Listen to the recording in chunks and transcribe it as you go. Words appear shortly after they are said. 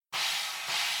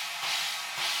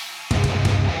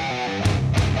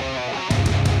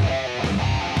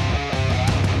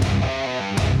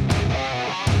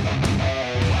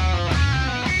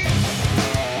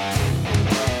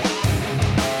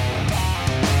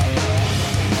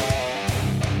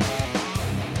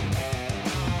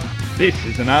This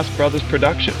is an Ask Brothers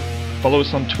production. Follow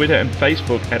us on Twitter and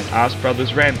Facebook at Ask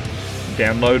Brothers Rant.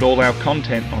 Download all our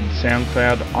content on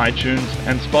SoundCloud, iTunes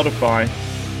and Spotify.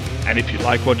 And if you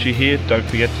like what you hear, don't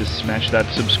forget to smash that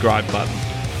subscribe button.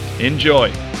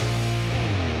 Enjoy!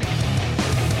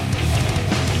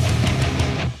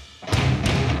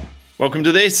 Welcome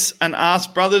to this, an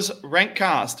Ask Brothers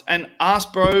Rankcast, an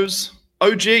Ask Bros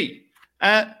OG.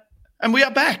 And we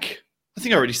are back. I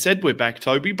think I already said we're back,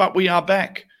 Toby, but we are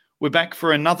back. We're back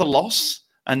for another loss,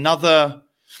 another,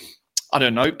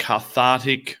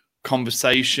 cathartic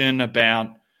conversation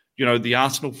about, the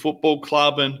Arsenal Football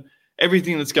Club and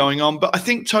everything that's going on. But I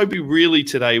think, Toby, really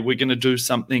today we're going to do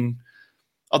something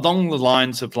along the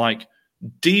lines of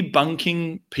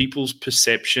debunking people's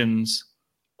perceptions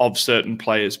of certain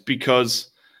players because,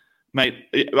 mate,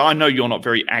 I know you're not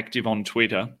very active on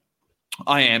Twitter.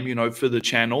 I am, for the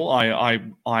channel. I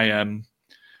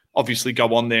obviously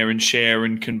go on there and share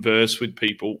and converse with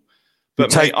people.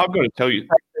 But, mate, I've got to tell you.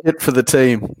 It for the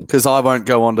team because I won't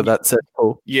go onto that set,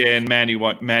 Paul. Yeah, and Manny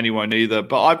won't either.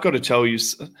 But I've got to tell you,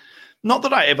 not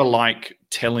that I ever like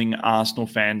telling Arsenal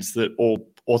fans that or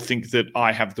think that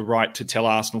I have the right to tell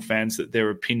Arsenal fans that their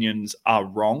opinions are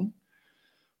wrong.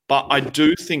 But I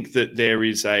do think that there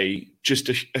is how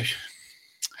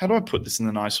do I put this in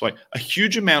a nice way? A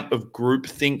huge amount of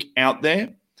groupthink out there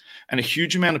and a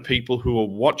huge amount of people who are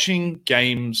watching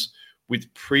games with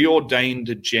preordained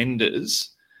agendas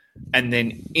and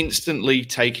then instantly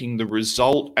taking the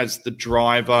result as the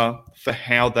driver for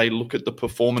how they look at the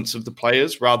performance of the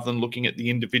players rather than looking at the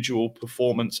individual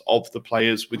performance of the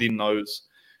players within those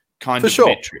kind of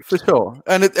metrics. For sure.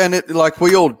 And it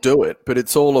we all do it, but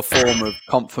it's all a form of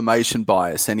confirmation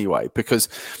bias anyway, because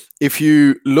if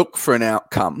you look for an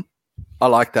outcome, I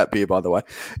like that beer, by the way.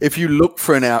 If you look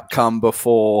for an outcome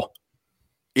before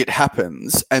it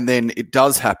happens and then it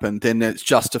does happen, then it's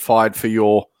justified for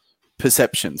your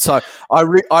perception. So I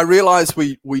realize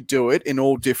we do it in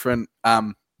all different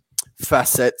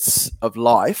facets of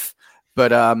life,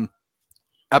 but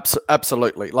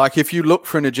absolutely. If you look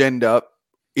for an agenda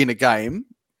in a game,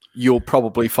 you'll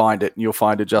probably find it and you'll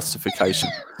find a justification.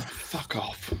 Fuck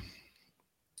off.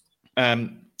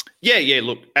 Yeah,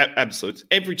 look, absolutely.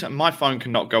 Every time my phone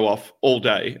cannot go off all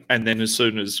day, and then as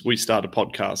soon as we start a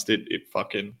podcast, it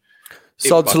fucking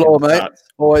Sod's law, mate.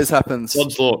 Always happens.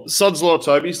 Sod's law,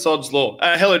 Toby. Sod's law.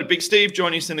 Hello to Big Steve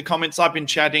joining us in the comments. I've been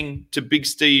chatting to Big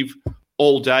Steve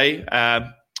all day.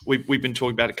 We've been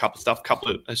talking about a couple of stuff,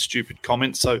 couple of stupid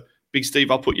comments. So, Big Steve,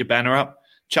 I'll put your banner up.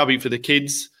 Chubby for the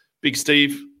kids. Big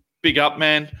Steve, big up,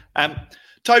 man.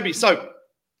 Toby, so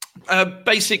a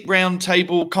basic round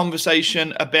table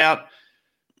conversation about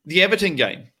the Everton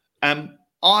game.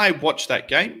 I watched that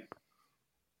game.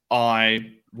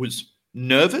 I was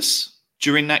nervous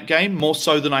during that game, more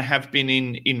so than I have been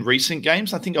in recent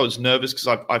games. I think I was nervous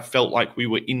because I felt like we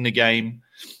were in the game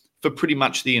for pretty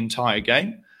much the entire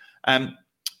game.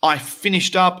 I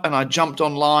finished up and I jumped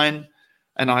online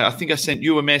and I think I sent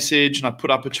you a message and I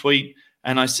put up a tweet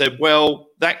and I said, well,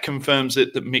 that confirms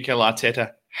it that Mikel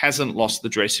Arteta hasn't lost the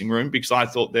dressing room, because I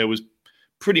thought there was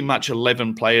pretty much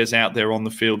 11 players out there on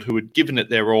the field who had given it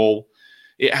their all.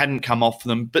 It hadn't come off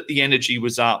them, but the energy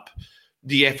was up.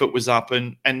 The effort was up,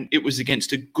 and it was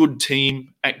against a good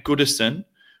team at Goodison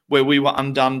where we were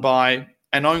undone by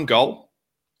an own goal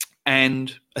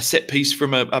and a set piece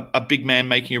from a big man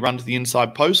making a run to the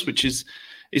inside post, which is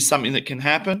something that can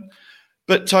happen.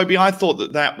 But, Toby, I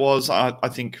thought that was, I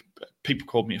think people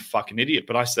called me a fucking idiot,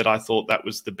 but I said I thought that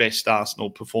was the best Arsenal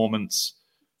performance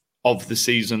of the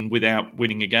season without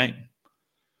winning a game.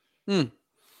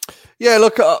 Yeah,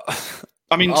 look...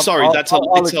 it's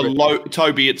a low,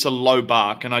 Toby, it's a low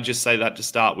bar. Can I just say that to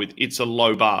start with? It's a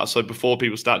low bar. So before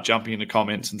people start jumping in the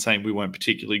comments and saying we weren't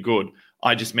particularly good,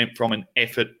 I just meant from an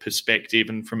effort perspective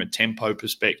and from a tempo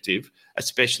perspective,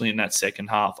 especially in that second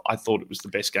half, I thought it was the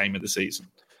best game of the season.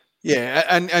 Yeah,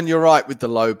 and you're right with the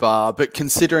low bar, but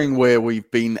considering where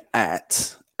we've been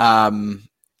at, and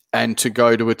to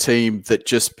go to a team that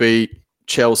just beat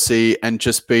Chelsea and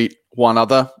just beat one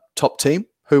other top team,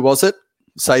 who was it?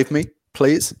 Save me,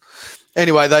 please.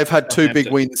 Anyway, they've had two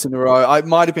big wins in a row. It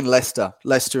might have been Leicester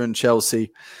and Chelsea,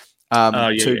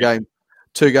 two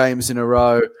games in a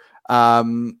row,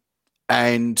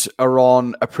 and are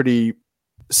on a pretty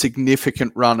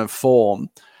significant run of form.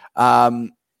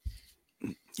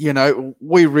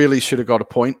 We really should have got a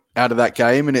point out of that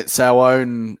game, and it's our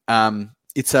own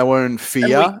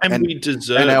fear, and we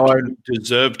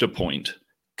deserved a point.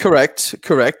 Correct,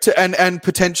 and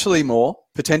potentially more.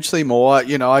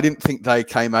 I didn't think they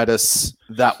came at us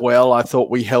that well. I thought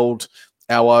we held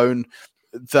our own.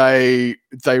 They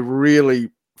really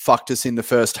fucked us in the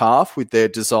first half with their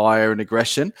desire and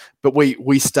aggression, but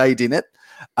we stayed in it.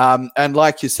 And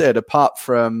like you said, apart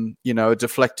from, a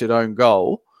deflected own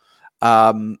goal,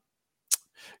 and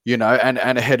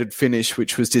a headed finish,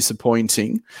 which was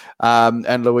disappointing,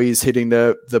 and Louise hitting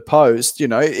the post,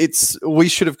 we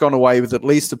should have gone away with at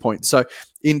least a point. So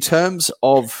in terms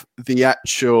of the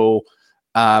actual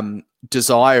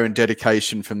desire and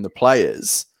dedication from the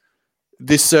players,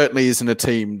 this certainly isn't a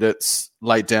team that's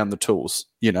laid down the tools,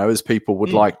 as people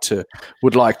would like to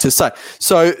say.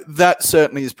 So that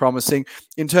certainly is promising.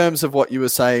 In terms of what you were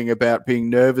saying about being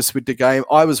nervous with the game,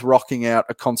 I was rocking out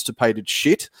a constipated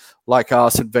shit like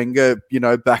Arsene Wenger,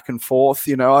 back and forth.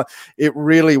 It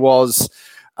really was.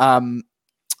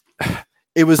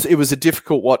 It was a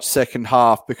difficult watch second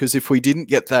half, because if we didn't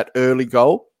get that early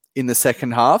goal in the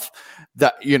second half,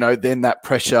 that then that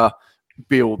pressure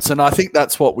builds. And I think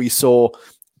that's what we saw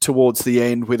towards the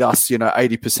end with us,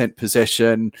 80%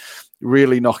 possession,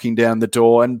 really knocking down the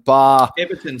door. And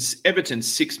Everton's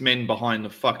 6 men behind the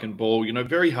fucking ball,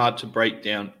 very hard to break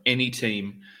down any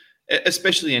team,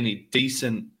 especially any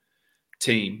decent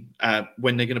team,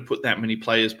 when they're going to put that many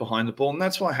players behind the ball. And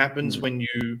that's what happens when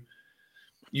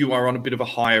you are on a bit of a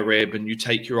higher ebb and you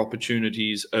take your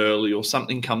opportunities early, or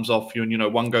something comes off you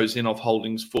and, one goes in off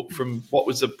Holding's foot from what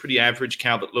was a pretty average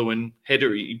Calvert-Lewin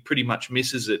header. He pretty much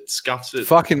misses it, scuffs it.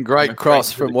 Fucking great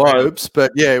cross from Wobes,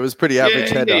 but yeah, it was pretty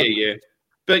average header. Yeah.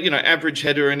 But, average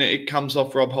header, and it comes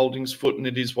off Rob Holding's foot, and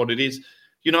it is what it is.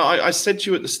 I said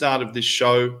to you at the start of this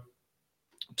show,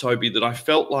 Toby, that I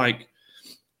felt like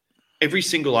every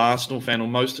single Arsenal fan, or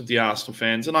most of the Arsenal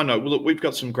fans, and I know, look, we've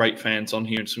got some great fans on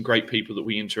here and some great people that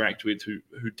we interact with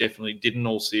who definitely didn't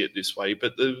all see it this way,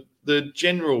 but the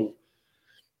general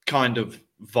kind of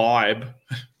vibe,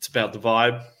 it's about the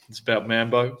vibe, it's about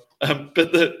Mambo, but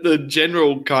the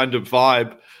general kind of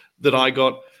vibe that I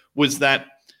got was that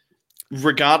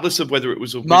regardless of whether it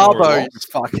was a win or a loss, you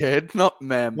fuckhead, not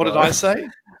Mambo. What did I say?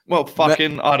 Well,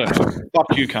 fucking, I don't know.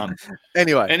 Fuck you, cunt.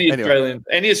 Anyway.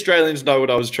 Any Australians know what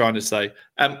I was trying to say.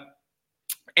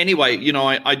 Anyway,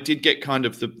 I did get kind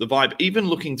of the vibe, even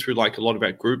looking through like a lot of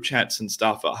our group chats and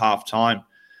stuff at halftime,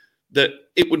 that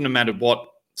it wouldn't have mattered what,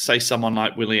 say, someone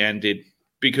like Willian did,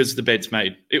 because the bed's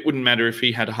made. It wouldn't matter if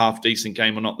he had a half-decent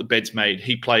game or not. The bed's made.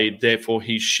 He played, therefore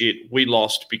he's shit. We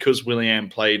lost because Willian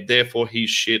played, therefore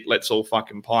he's shit. Let's all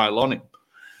fucking pile on him.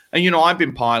 And, I've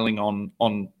been piling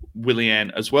on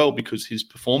Willian as well, because his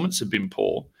performance had been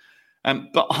poor.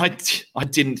 But I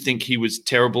didn't think he was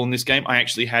terrible in this game. I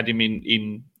actually had him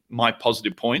in my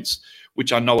positive points,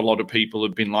 which I know a lot of people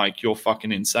have been like, you're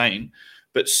fucking insane.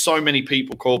 But so many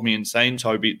people called me insane,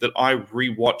 Toby, that I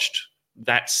rewatched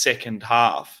that second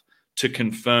half to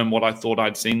confirm what I thought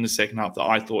I'd seen in the second half, that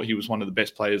I thought he was one of the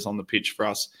best players on the pitch for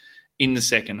us in the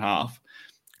second half.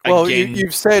 Well, again,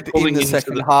 you've said in the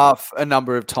second half a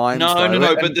number of times.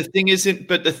 No. But the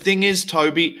thing is,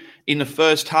 Toby, in the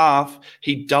first half,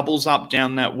 he doubles up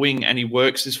down that wing and he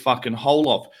works his fucking hole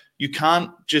off. You can't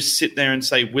just sit there and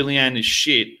say Willian is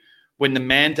shit when the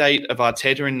mandate of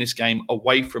Arteta in this game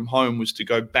away from home was to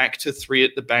go back to three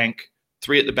at the back,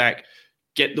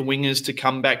 get the wingers to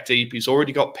come back deep. He's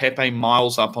already got Pepe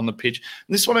miles up on the pitch.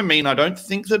 And this is what I mean. I don't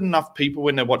think that enough people,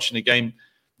 when they're watching a game,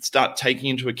 start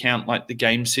taking into account like the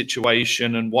game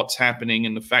situation and what's happening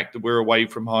and the fact that we're away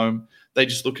from home. They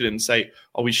just look at it and say,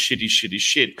 oh, he's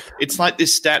shit. It's like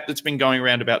this stat that's been going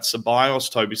around about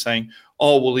Ceballos, Toby, saying,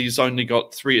 oh, well, he's only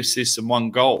got 3 assists and 1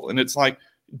 goal. And it's like,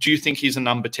 do you think he's a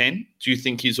number 10? Do you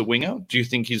think he's a winger? Do you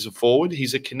think he's a forward?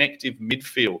 He's a connective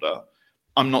midfielder.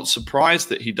 I'm not surprised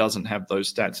that he doesn't have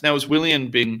those stats. Now, has Willian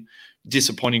been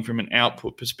disappointing from an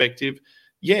output perspective?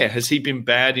 Yeah. Has he been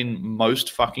bad in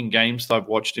most fucking games that I've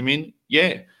watched him in?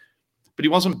 Yeah. But he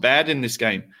wasn't bad in this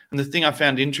game. And the thing I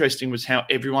found interesting was how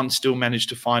everyone still managed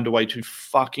to find a way to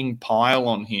fucking pile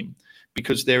on him,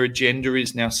 because their agenda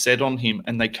is now set on him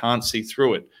and they can't see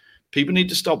through it. People need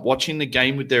to stop watching the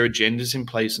game with their agendas in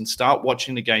place and start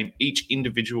watching the game, each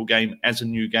individual game, as a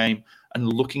new game, and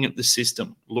looking at the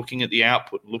system, looking at the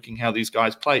output, looking how these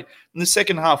guys play. In the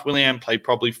second half, Willian played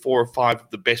probably 4 or 5 of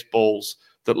the best balls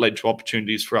that led to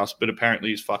opportunities for us, but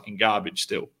apparently he's fucking garbage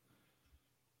still.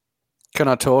 Can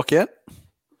I talk yet?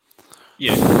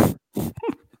 Yeah.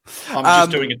 I'm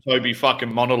just doing a Toby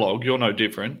fucking monologue. You're no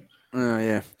different. Oh,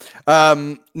 yeah.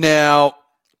 Now,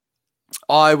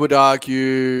 I would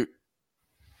argue,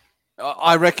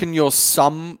 I reckon you're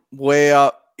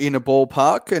somewhere in a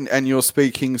ballpark and you're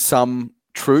speaking some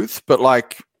truth, but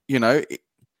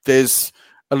there's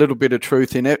a little bit of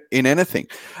truth in it, in anything.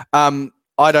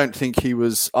 I don't think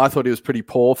I thought he was pretty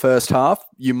poor first half.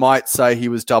 You might say he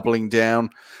was doubling down,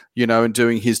 and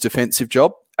doing his defensive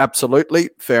job. absolutely,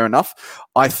 fair enough.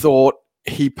 I thought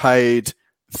he paid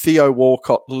Theo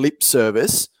Walcott lip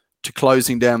service to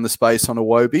closing down the space on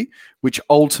Iwobi, which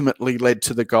ultimately led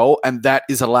to the goal, and that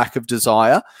is a lack of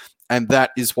desire, and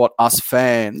that is what us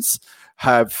fans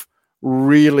have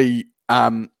really,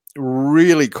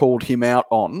 really called him out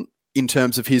on in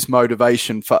terms of his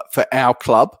motivation for our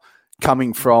club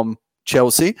coming from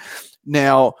Chelsea.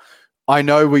 Now, I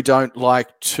know we don't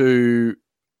like to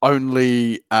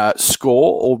only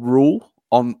score or rule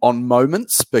on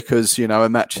moments because, you know, a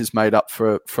match is made up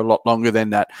for a lot longer than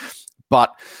that.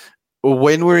 But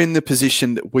when we're in the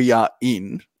position that we are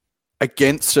in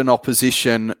against an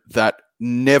opposition that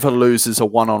never loses a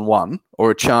one-on-one or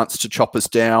a chance to chop us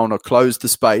down or close the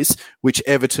space, which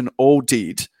Everton all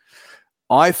did,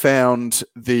 I found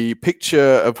the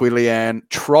picture of Willian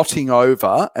trotting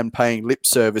over and paying lip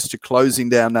service to closing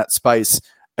down that space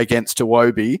against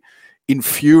Iwobi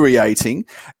infuriating,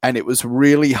 and it was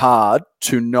really hard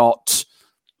to not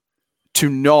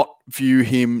view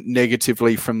him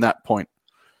negatively from that point.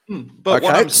 But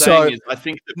what I'm saying is I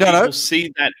think that people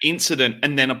see that incident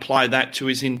and then apply that to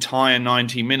his entire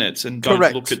 90 minutes and don't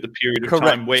look at the period of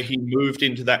time where he moved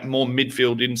into that more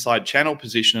midfield inside channel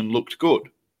position and looked good.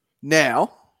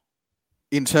 Now,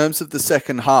 in terms of the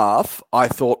second half, I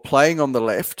thought playing on the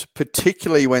left,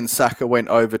 particularly when Saka went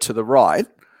over to the right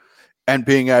and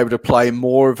being able to play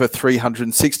more of a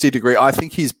 360 degree, I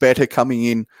think he's better coming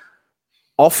in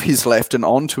off his left and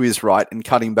onto his right and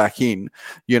cutting back in.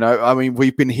 You know, I mean,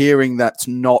 we've been hearing that's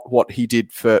not what he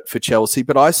did for Chelsea,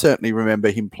 but I certainly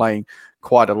remember him playing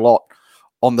quite a lot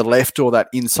on the left or that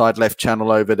inside left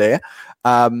channel over there.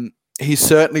 He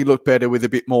certainly looked better with a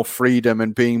bit more freedom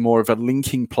and being more of a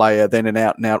linking player than an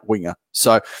out-and-out winger.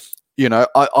 So, you know,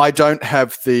 I don't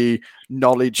have the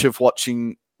knowledge of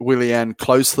watching Willian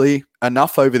closely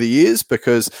enough over the years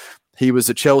because he was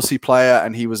a Chelsea player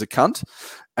and he was a cunt.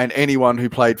 And anyone who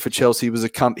played for Chelsea was a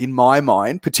cunt in my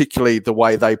mind, particularly the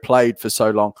way they played for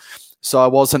so long. So I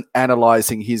wasn't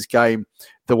analysing his game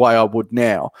the way I would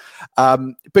now.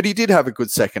 But he did have a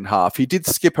good second half. He did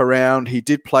skip around. He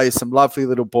did play some lovely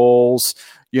little balls.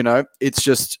 You know, it's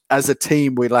just as a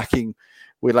team we're lacking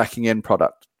end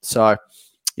product. So,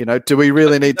 you know, do we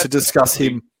really need to discuss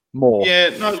him more? Yeah,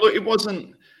 no, look, it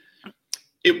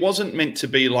wasn't meant to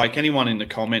be like anyone in the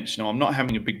comments. You know, I'm not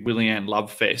having a big Willian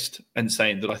love fest and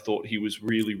saying that I thought he was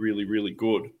really, really, really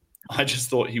good. I just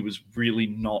thought he was really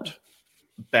not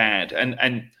bad.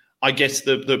 And I guess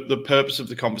the purpose of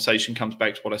the conversation comes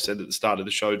back to what I said at the start of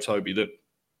the show, Toby, that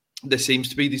there seems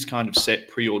to be this kind of set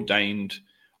preordained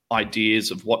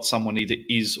ideas of what someone either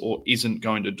is or isn't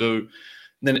going to do.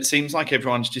 And then it seems like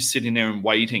everyone's just sitting there and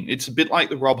waiting. It's a bit like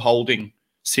the Rob Holding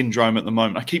syndrome at the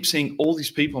moment. I keep seeing all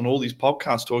these people on all these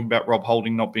podcasts talking about Rob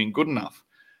Holding not being good enough.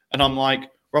 And I'm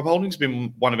like, Rob Holding's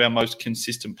been one of our most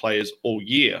consistent players all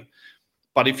year.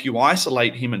 But if you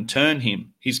isolate him and turn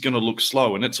him, he's going to look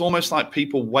slow. And it's almost like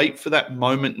people wait for that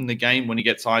moment in the game when he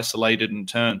gets isolated and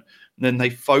turned. And then they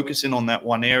focus in on that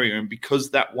one area. And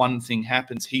because that one thing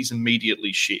happens, he's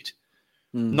immediately shit.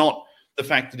 Not the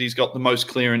fact that he's got the most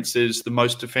clearances, the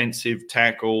most defensive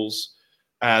tackles,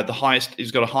 the highest.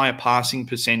 He's got a higher passing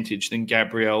percentage than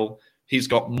Gabriel. He's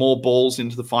got more balls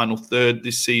into the final third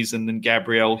this season than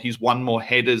Gabriel. He's won more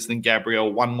headers than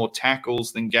Gabriel, won more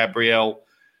tackles than Gabriel.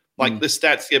 Like the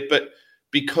stats get, but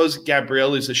because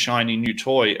Gabriel is a shiny new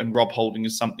toy and Rob Holding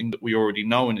is something that we already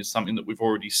know and is something that we've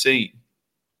already seen,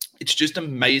 it's just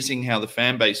amazing how the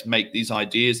fan base make these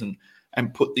ideas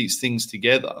and put these things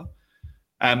together,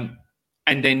 and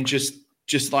then just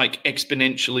like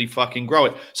exponentially fucking grow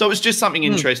it. So it was just something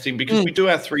interesting because we do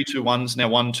our 3-2-1s now,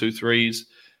 1-2-3s.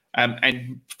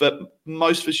 And for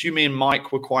most of us, you, me, and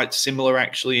Mike were quite similar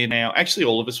actually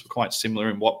all of us were quite similar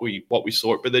in what we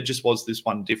saw it, but there just was this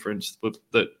one difference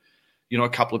that, you know, a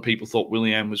couple of people thought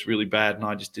Willian was really bad and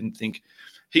I just didn't think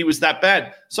he was that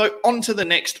bad. So on to the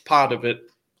next part of it.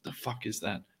 The fuck is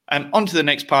that? On to the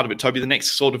next part of it, Toby, the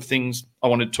next sort of things I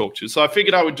wanted to talk to. So I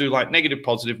figured I would do like negative,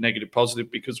 positive,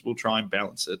 because we'll try and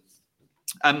balance it.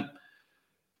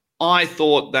 I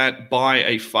thought that by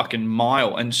a fucking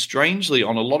mile, and strangely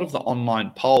on a lot of the online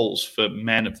polls for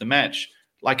man of the match,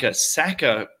 like a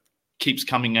Saka keeps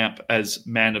coming up as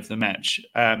man of the match.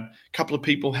 A couple of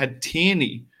people had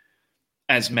Tierney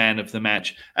as man of the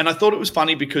match. And I thought it was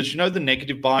funny because, you know, the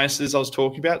negative biases I was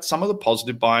talking about, some of the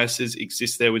positive biases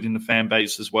exist there within the fan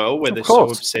base as well, where they're so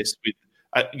obsessed with,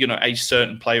 a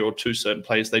certain player or two certain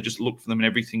players. They just look for them and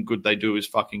everything good they do is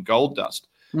fucking gold dust.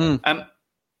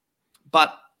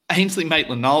 But Ainsley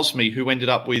Maitland-Niles, who ended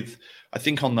up with, I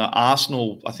think on the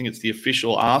Arsenal, I think it's the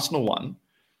official Arsenal one,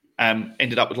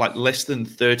 ended up with like less than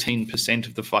 13%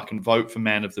 of the fucking vote for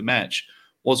man of the match,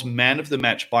 was man of the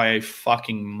match by a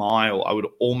fucking mile. I would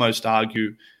almost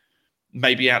argue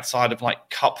maybe outside of like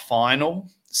cup final,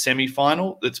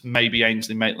 semi-final, that's maybe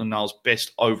Ainsley Maitland-Niles'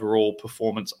 best overall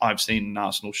performance I've seen in an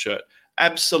Arsenal shirt.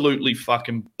 Absolutely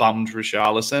fucking bummed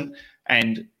Richarlison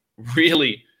and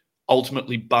really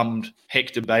ultimately bummed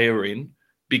Hector Bellerin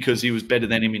because he was better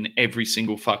than him in every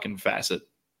single fucking facet.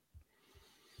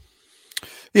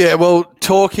 Yeah, well,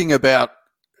 talking about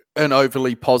an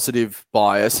overly positive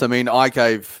bias, I mean, I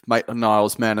gave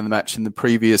Maitland-Niles man of the match in the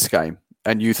previous game,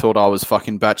 and you thought I was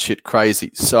fucking batshit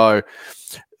crazy. So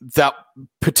that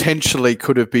potentially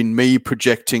could have been me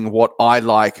projecting what I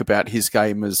like about his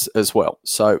game as well.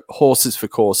 So horses for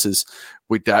courses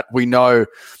with that. We know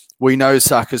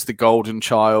Saka's the golden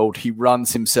child. He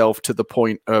runs himself to the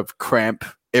point of cramp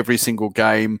every single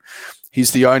game.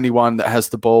 He's the only one that has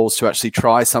the balls to actually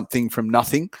try something from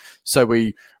nothing. So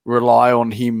we rely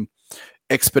on him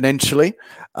exponentially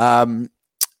as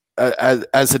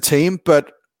a team.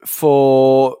 But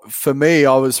for me,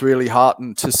 I was really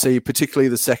heartened to see particularly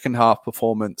the second half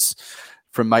performance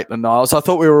from Maitland-Niles. I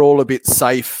thought we were all a bit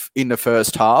safe in the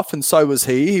first half, and so was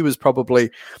he. He was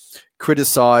probably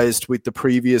criticised with the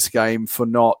previous game for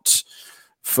not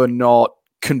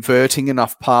converting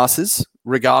enough passes,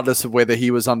 regardless of whether he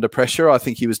was under pressure. I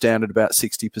think he was down at about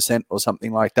 60% or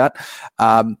something like that.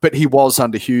 But he was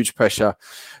under huge pressure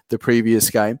the previous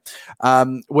game.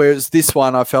 Whereas this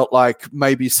one, I felt like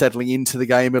maybe settling into the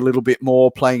game a little bit more,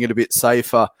 playing it a bit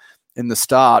safer in the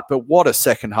start. But what a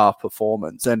second half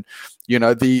performance. And,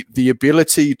 the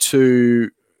ability to,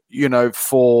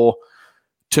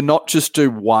 to not just do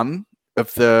one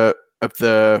of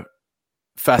the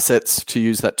facets, to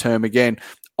use that term again,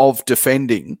 of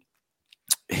defending.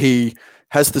 He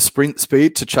has the sprint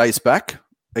speed to chase back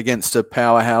against a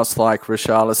powerhouse like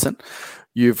Richarlison.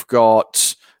 You've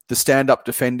got the stand-up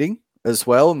defending as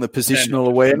well and the positional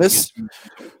awareness.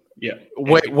 Yeah.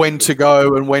 When to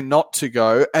go and when not to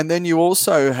go. And then you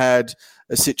also had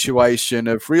a situation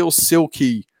of real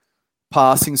silky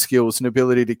passing skills and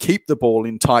ability to keep the ball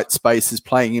in tight spaces,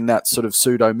 playing in that sort of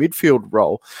pseudo midfield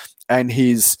role, and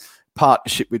his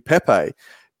partnership with Pepe.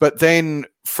 But then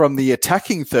from the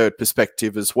attacking third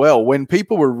perspective as well, when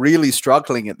people were really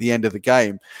struggling at the end of the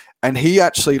game, and he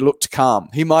actually looked calm.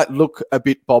 He might look a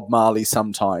bit Bob Marley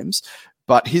sometimes,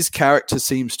 but his character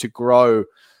seems to grow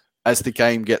as the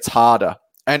game gets harder.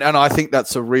 And I think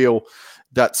that's a real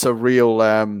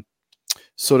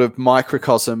sort of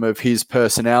microcosm of his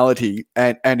personality,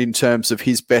 and in terms of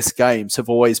his best games have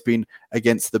always been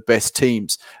against the best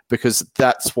teams, because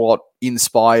that's what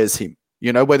inspires him.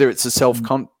 Whether it's a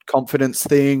self-confidence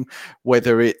thing,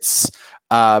 whether it's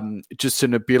just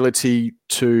an ability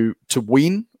to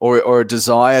win or a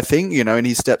desire thing, and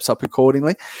he steps up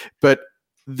accordingly. But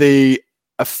the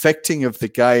affecting of the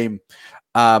game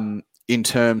in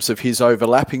terms of his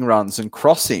overlapping runs and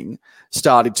crossing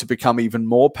started to become even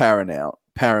more paramount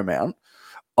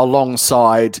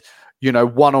alongside,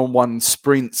 one-on-one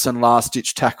sprints and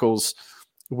last-ditch tackles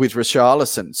with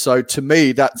Richarlison. So to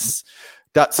me, that's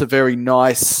a very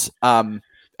nice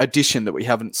addition that we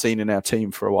haven't seen in our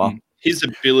team for a while. His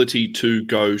ability to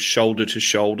go shoulder to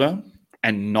shoulder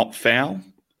and not foul.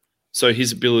 So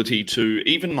his ability to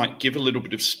even give a little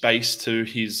bit of space to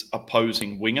his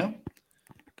opposing winger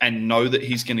and know that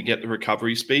he's going to get the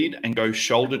recovery speed and go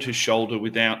shoulder to shoulder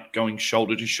without going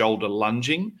shoulder to shoulder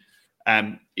lunging.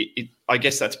 I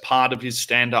guess that's part of his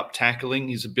stand-up tackling,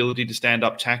 his ability to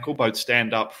stand-up tackle, both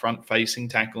stand-up front-facing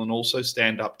tackle and also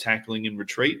stand-up tackling in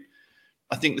retreat.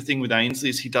 I think the thing with Ainsley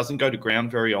is he doesn't go to ground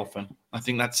very often. I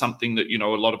think that's something that, a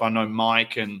lot of, I know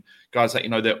Mike and guys that,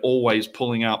 they're always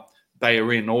pulling up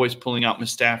Bellerin, always pulling up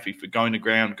Mustafi for going to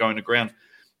ground.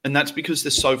 And that's because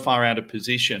they're so far out of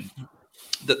position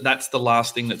that's the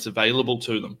last thing that's available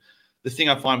to them. The thing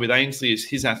I find with Ainsley is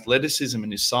his athleticism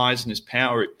and his size and his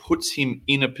power. It puts him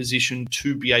in a position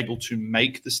to be able to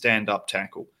make the stand-up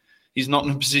tackle. He's not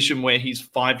in a position where he's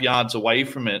 5 yards away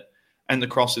from it and the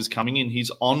cross is coming in.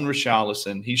 He's on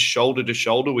Richarlison. He's shoulder to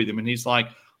shoulder with him. And he's like,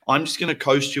 I'm just going to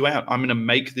coast you out. I'm going to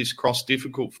make this cross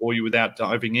difficult for you without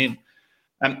diving in.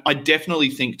 I definitely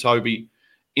think, Toby,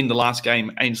 in the last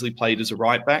game, Ainsley played as a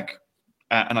right back.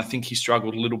 And I think he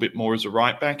struggled a little bit more as a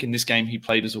right back. In this game, he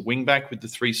played as a wing back with the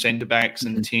 3 centre backs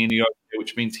and Tierney,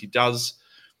 which means he does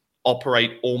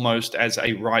operate almost as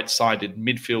a right-sided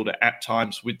midfielder at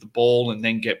times with the ball and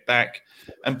then get back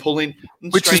and pull in.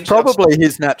 And which is probably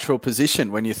his natural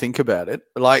position when you think about it.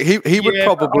 Like he would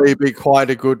probably be quite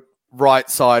a good right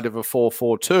side of a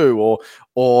 4-4-2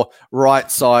 or right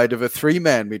side of a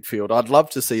 3-man midfield. I'd love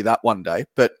to see that one day.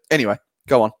 But anyway,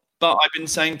 go on. But I've been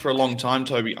saying for a long time,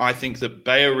 Toby, I think that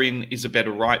Bellerin is a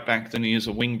better right back than he is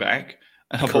a wing back.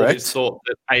 And I've always thought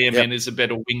that AMN is a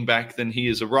better wing back than he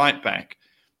is a right back.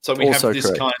 So we have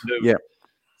this kind of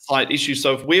slight issue.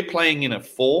 So if we're playing in a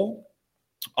 4,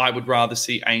 I would rather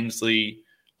see Ainsley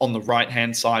on the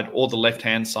right-hand side or the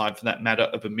left-hand side, for that matter,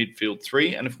 of a midfield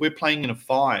 3. And if we're playing in a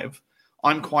 5,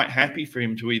 I'm quite happy for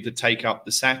him to either take up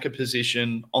the Saka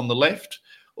position on the left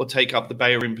or take up the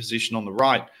Bellerin position on the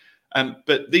right.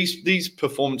 But these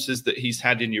performances that he's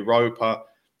had in Europa,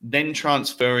 then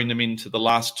transferring them into the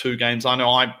last 2 games, I know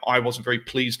I wasn't very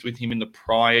pleased with him in the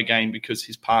prior game because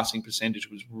his passing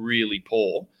percentage was really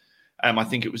poor. I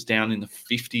think it was down in the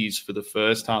 50s for the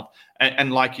first half.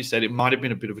 And like you said, it might have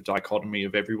been a bit of a dichotomy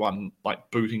of everyone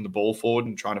like booting the ball forward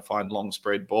and trying to find long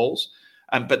spread balls.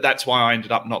 But that's why I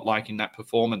ended up not liking that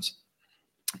performance.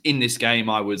 In this game,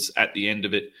 I was, at the end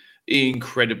of it,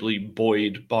 incredibly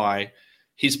buoyed by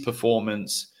his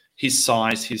performance, his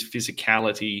size, his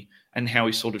physicality, and how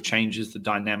he sort of changes the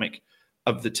dynamic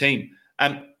of the team.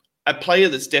 A player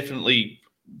that's definitely,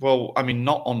 well, I mean,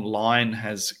 not online,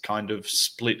 has kind of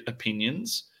split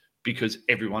opinions because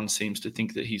everyone seems to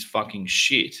think that he's fucking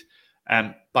shit,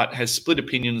 but has split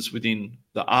opinions within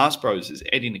the Arse Bros is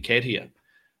Eddie Nketiah.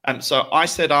 So I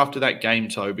said after that game,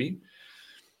 Toby,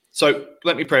 so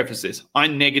let me preface this. I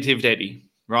negatived Eddie,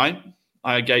 right?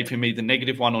 I gave him either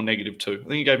 -1 or -2. I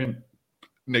think I gave him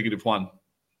 -1.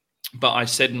 But I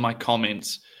said in my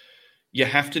comments, you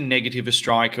have to negative a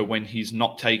striker when he's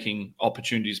not taking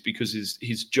opportunities because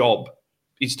his job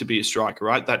is to be a striker,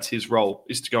 right? That's his role,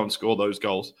 is to go and score those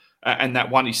goals. And that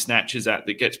one he snatches at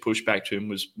that gets pushed back to him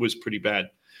was pretty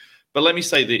bad. But let me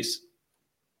say this.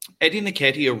 Eddie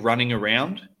Nketiah running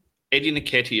around, Eddie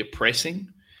Nketiah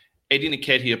pressing, Eddie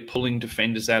Nketiah pulling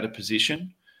defenders out of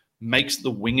position makes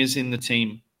the wingers in the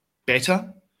team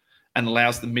better and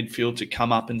allows the midfield to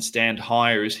come up and stand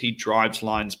higher as he drives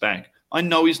lines back. I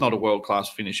know he's not a world-class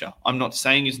finisher. I'm not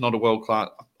saying he's not a world-class.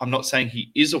 I'm not saying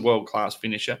he is a world-class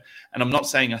finisher, and I'm not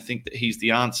saying I think that he's the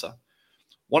answer.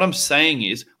 What I'm saying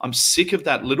is I'm sick of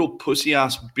that little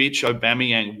pussy-ass bitch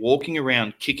Aubameyang walking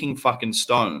around kicking fucking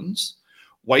stones,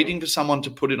 waiting for someone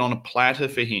to put it on a platter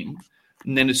for him,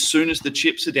 and then as soon as the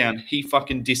chips are down, he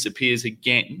fucking disappears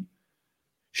again.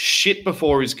 Shit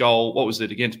before his goal. What was it,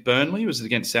 against Burnley? Or was it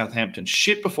against Southampton?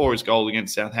 Shit before his goal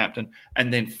against Southampton,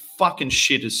 and then fucking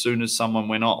shit as soon as someone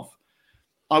went off.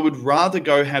 I would rather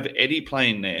go have Eddie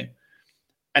playing there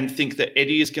and think that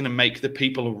Eddie is going to make the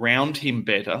people around him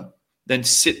better than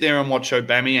sit there and watch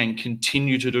Aubameyang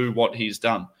continue to do what he's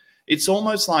done. It's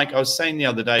almost like I was saying the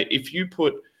other day, if you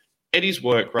put Eddie's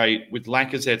work rate with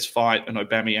Lacazette's fight and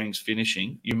Aubameyang's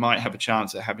finishing, you might have a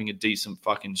chance at having a decent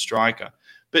fucking striker.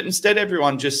 But instead,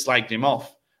 everyone just slagged him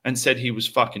off and said he was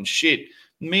fucking shit.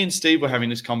 Me and Steve were having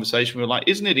this conversation. We were like,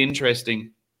 isn't it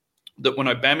interesting that when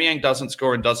Aubameyang doesn't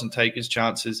score and doesn't take his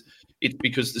chances, it's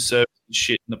because the service is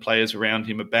shit and the players around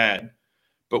him are bad.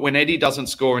 But when Eddie doesn't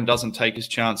score and doesn't take his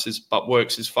chances but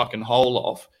works his fucking hole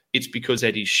off, it's because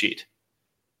Eddie's shit.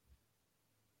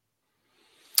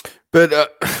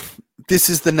 But this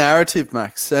is the narrative,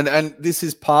 Max. And this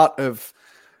is part of,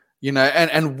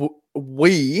 and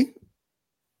we,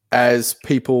 as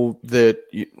people that,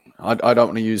 I don't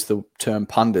want to use the term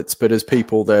pundits, but as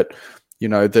people that,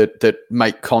 that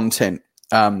make content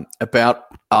about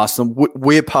Arsenal,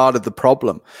 we're part of the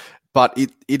problem. But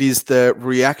it is the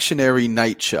reactionary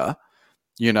nature,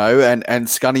 and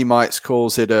Scunny Mites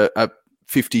calls it a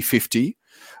 50-50.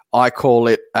 I call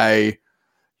it a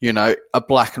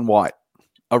black and white,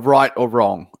 a right or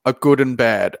wrong, a good and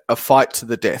bad, a fight to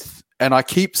the death. And I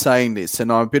keep saying this,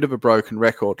 and I'm a bit of a broken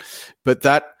record, but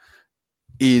that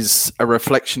is a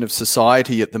reflection of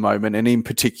society at the moment, and in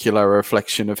particular, a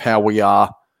reflection of how we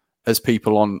are as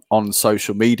people on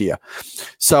social media.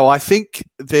 So I think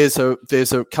there's a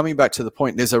coming back to the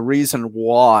point, there's a reason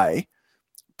why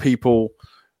people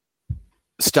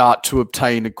start to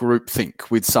obtain a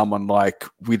groupthink with someone like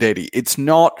with Eddie. It's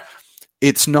not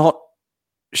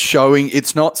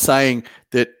saying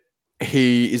that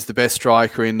he is the best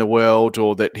striker in the world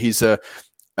or that he's an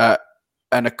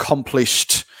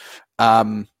accomplished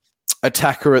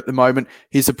attacker at the moment.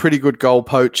 He's a pretty good goal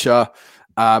poacher.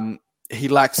 He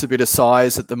lacks a bit of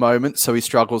size at the moment, so he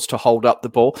struggles to hold up the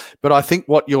ball. But I think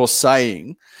what you're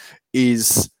saying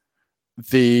is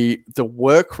the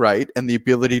work rate and the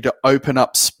ability to open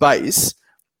up space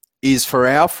is for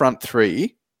our front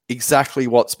three exactly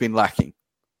what's been lacking.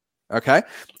 Okay?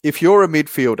 If you're a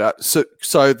midfielder,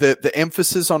 so the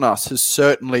emphasis on us has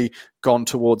certainly gone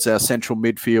towards our central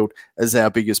midfield as our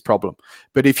biggest problem.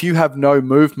 But if you have no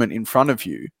movement in front of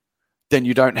you, then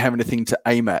you don't have anything to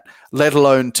aim at, let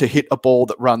alone to hit a ball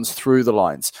that runs through the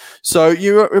lines. So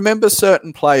you remember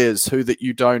certain players who that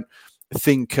you don't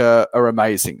think are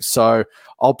amazing. So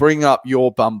I'll bring up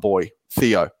your bum boy,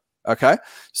 Theo. Okay.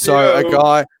 So a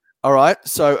guy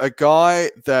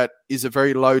that is a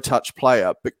very low touch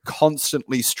player, but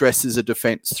constantly stresses a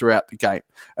defense throughout the game.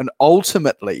 And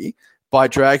ultimately, by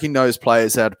dragging those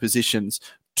players out of positions,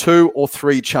 2 or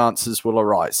 3 chances will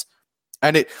arise.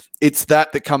 And it's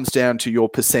that comes down to your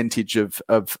percentage of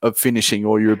finishing,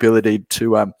 or your ability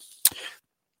to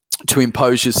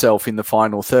impose yourself in the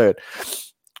final third.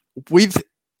 With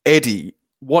Eddie,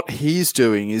 what he's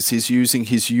doing is he's using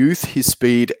his youth, his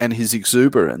speed, and his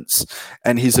exuberance,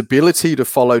 and his ability to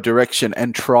follow direction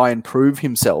and try and prove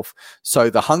himself. So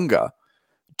the hunger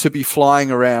to be flying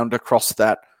around across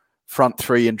that front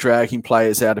three and dragging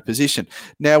players out of position.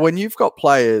 Now, when you've got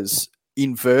players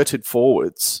inverted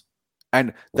forwards,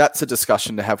 and that's a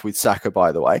discussion to have with Saka,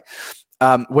 by the way,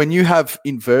 when you have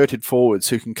inverted forwards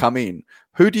who can come in,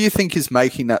 who do you think is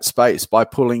making that space by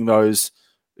pulling those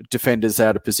defenders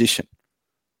out of position?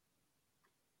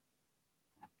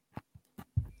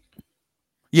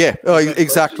 Yeah,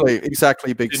 exactly,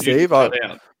 Big Steve.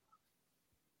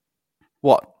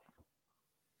 What?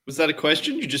 Was that a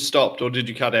question? You just stopped, or did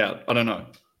you cut out? I don't know.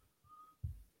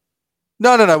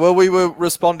 No. Well, we were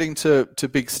responding to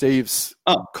Big Steve's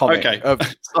comment. Okay.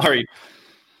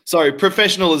 Sorry.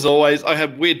 Professional as always. I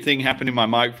had a weird thing happen in my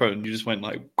microphone, and you just went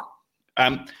like,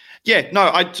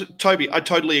 Toby, I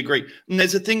totally agree. And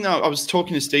there's a thing though. I was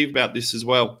talking to Steve about this as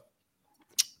well.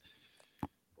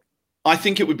 I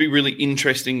think it would be really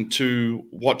interesting to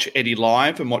watch Eddie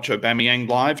live and watch Aubameyang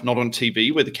live, not on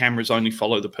TV, where the cameras only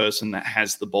follow the person that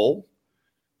has the ball.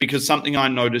 Because something I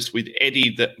noticed with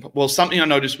something I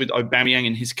noticed with Aubameyang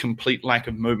and his complete lack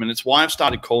of movement, it's why I've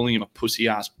started calling him a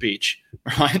pussy-ass bitch,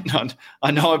 right? I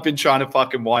know I've been trying to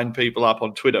fucking wind people up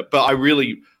on Twitter, but I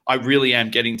really am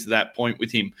getting to that point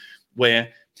with him where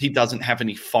he doesn't have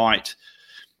any fight.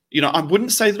 You know, I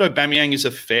wouldn't say that Aubameyang is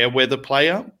a fair weather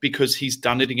player because he's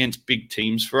done it against big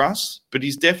teams for us, but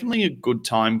he's definitely a good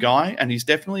time guy, and he's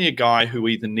definitely a guy who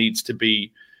either needs to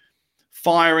be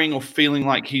firing or feeling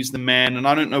like he's the man. And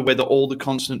I don't know whether all the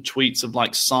constant tweets of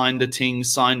like signed a ting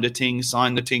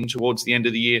towards the end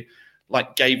of the year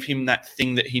like gave him that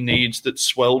thing that he needs that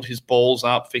swelled his balls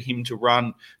up for him to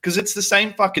run, because it's the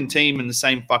same fucking team and the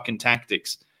same fucking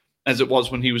tactics as it was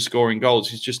when he was scoring goals.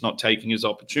 He's just not taking his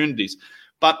opportunities.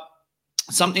 But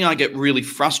something I get really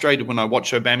frustrated when I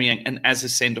watch Aubameyang, and as a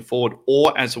centre forward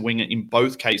or as a winger, in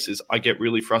both cases, I get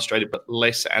really frustrated, but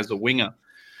less as a winger,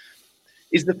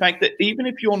 is the fact that even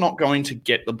if you're not going to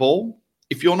get the ball,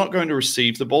 if you're not going to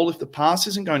receive the ball, if the pass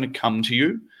isn't going to come to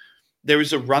you, there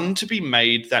is a run to be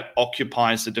made that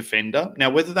occupies the defender. Now,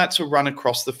 whether that's a run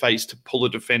across the face to pull a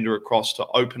defender across to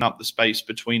open up the space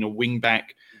between a wing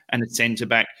back and a centre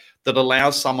back, that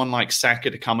allows someone like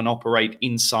Saka to come and operate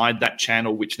inside that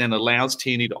channel, which then allows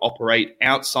Tierney to operate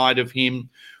outside of him,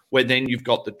 where then you've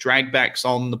got the drag backs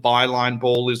on, the byline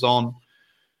ball is on.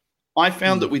 I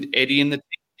found that with Eddie in the team,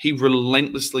 he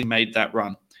relentlessly made that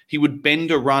run. He would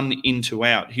bend a run into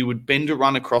out. He would bend a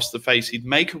run across the face. He'd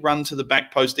make a run to the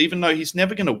back post, even though he's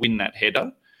never going to win that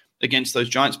header against those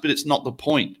Giants, but it's not the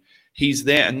point. He's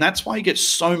there, and that's why he gets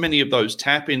so many of those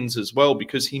tap-ins as well,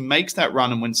 because he makes that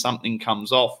run, and when something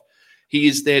comes off, he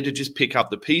is there to just pick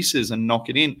up the pieces and knock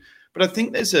it in. But I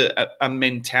think there's a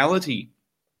mentality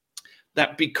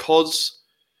that because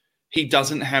he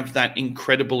doesn't have that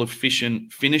incredible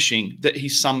efficient finishing, that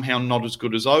he's somehow not as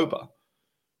good as Oba,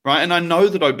 right? And I know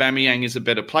that Aubameyang is a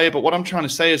better player, but what I'm trying to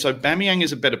say is Aubameyang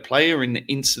is a better player in the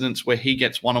incidents where he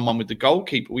gets one-on-one with the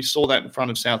goalkeeper. We saw that in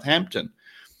front of Southampton.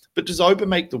 But does Oba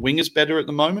make the wingers better at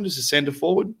the moment as a centre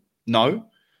forward? No.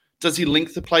 Does he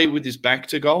link the play with his back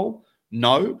to goal?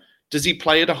 No. Does he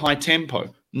play at a high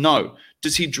tempo? No.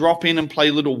 Does he drop in and play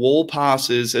little wall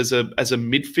passes as a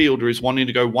midfielder who's wanting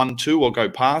to go 1-2 or go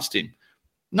past him?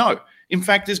 No. In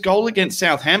fact, his goal against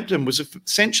Southampton was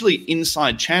essentially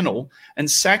inside channel, and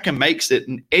Saka makes it,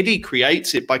 and Eddie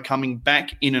creates it by coming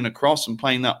back in and across and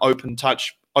playing that open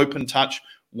touch,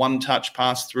 one-touch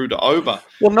pass through to Oba.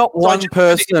 Well, not one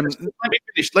person.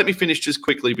 Let me finish just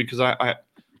quickly because I'm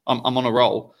on a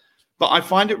roll. But I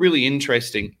find it really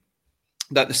interesting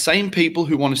that the same people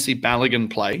who want to see Balogun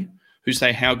play, who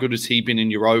say how good has he been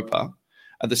in Europa,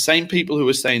 are the same people who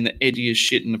are saying that Eddie is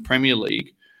shit in the Premier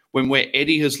League, when where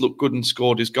Eddie has looked good and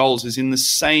scored his goals is in the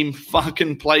same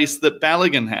fucking place that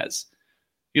Balogun has.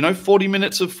 40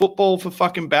 minutes of football for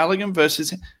fucking Balogun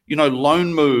versus,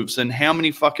 loan moves and how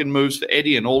many fucking moves for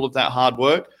Eddie and all of that hard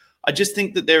work. I just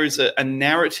think that there is a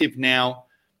narrative now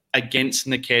against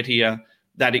Nketiah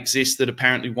that exists that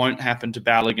apparently won't happen to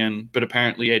Balogun, but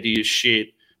apparently Eddie is shit,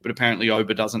 but apparently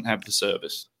Oba doesn't have the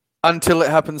service. Until it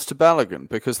happens to Balogun,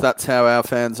 because that's how our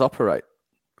fans operate.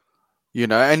 You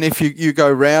know, and if you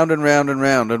go round and round and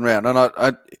round and round,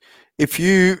 and if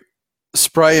you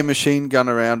spray a machine gun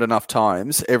around enough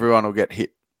times, everyone will get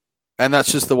hit. And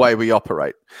that's just the way we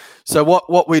operate. So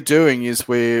what we're doing is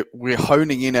we're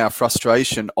honing in our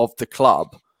frustration of the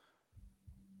club.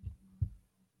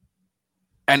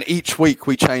 And each week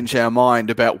we change our mind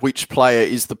about which player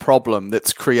is the problem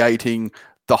that's creating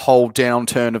the whole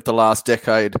downturn of the last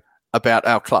decade about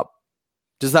our club.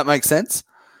 Does that make sense?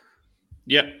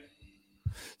 Yeah.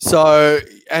 So,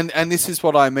 and this is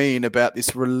what I mean about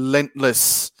this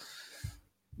relentless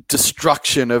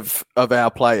destruction of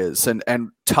our players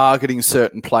and targeting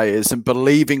certain players and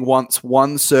believing once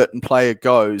one certain player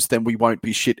goes, then we won't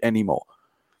be shit anymore.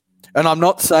 And I'm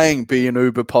not saying be an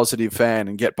uber positive fan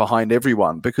and get behind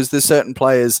everyone, because there's certain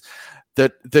players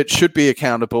that should be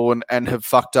accountable and have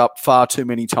fucked up far too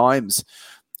many times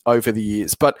over the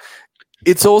years. But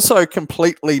it's also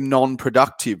completely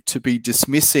non-productive to be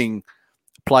dismissing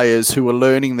players who are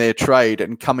learning their trade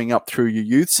and coming up through your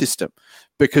youth system,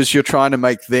 because you're trying to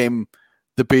make them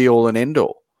the be all and end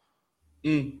all.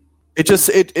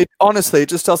 It honestly, it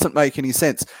just doesn't make any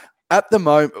sense. At the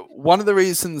moment, one of the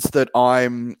reasons that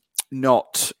I'm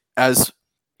not as,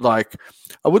 like,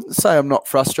 I wouldn't say I'm not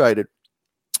frustrated,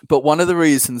 but one of the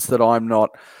reasons that I'm not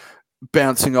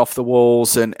bouncing off the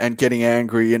walls and getting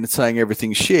angry and saying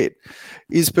everything's shit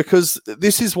is because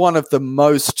this is one of the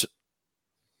most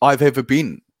I've ever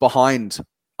been behind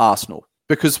Arsenal,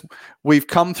 because we've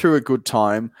come through a good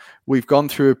time. We've gone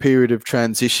through a period of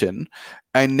transition,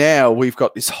 and now we've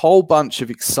got this whole bunch of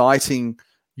exciting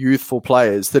youthful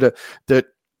players that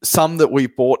some that we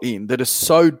bought in that are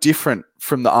so different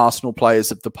from the Arsenal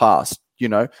players of the past, you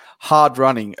know, hard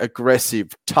running,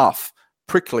 aggressive, tough,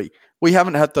 prickly. We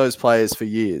haven't had those players for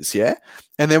years, yeah?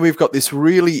 And then we've got this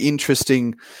really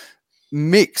interesting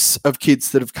mix of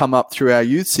kids that have come up through our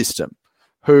youth system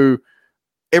who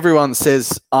everyone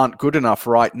says aren't good enough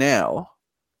right now,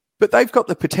 but they've got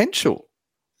the potential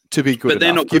to be good enough. But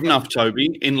they're not good enough,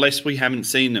 Toby, unless we haven't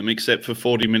seen them except for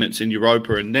 40 minutes in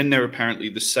Europa, and then they're apparently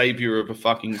the saviour of a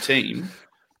fucking team.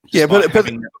 Yeah,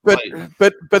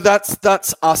 but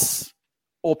that's us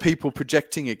or people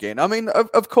projecting again. I mean,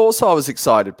 of course I was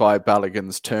excited by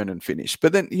Balogun's turn and finish,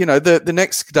 but then, you know, the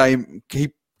next day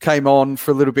he came on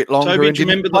for a little bit longer. Toby, do you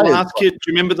remember the last kid?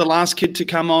 Do you remember the last kid to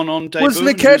come on debut? Was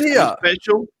Nketiah.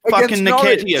 Special fucking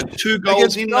Nketiah, 2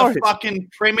 goals in the fucking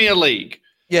Premier League.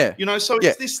 Yeah, you know, so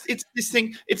it's this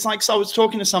thing. It's like, so I was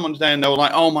talking to someone today, and they were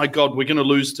like, "Oh my god, we're going to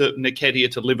lose to Nketiah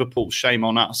to Liverpool. Shame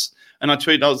on us." And I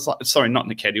tweeted, I was like, "Sorry, not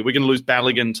Nketiah. We're going to lose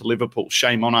Balogun to Liverpool.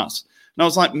 Shame on us." And I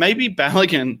was like, maybe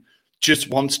Balogun just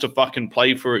wants to fucking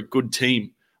play for a good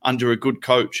team under a good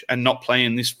coach and not play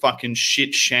in this fucking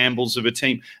shit shambles of a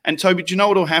team. And Toby, do you know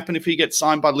what will happen if he gets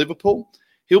signed by Liverpool?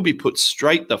 He'll be put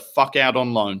straight the fuck out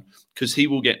on loan, because he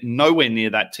will get nowhere near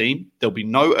that team. There'll be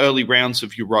no early rounds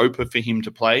of Europa for him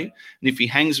to play. And if he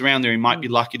hangs around there, he might be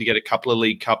lucky to get a couple of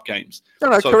League Cup games.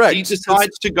 No, so correct. If he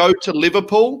decides to go to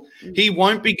Liverpool, he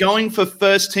won't be going for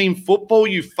first-team football,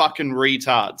 you fucking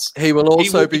retards. He will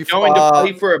also be going to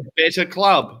play for a better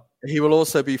club. He will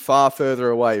also be far further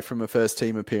away from a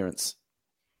first-team appearance.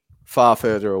 Far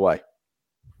further away.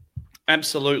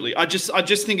 Absolutely. I just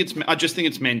think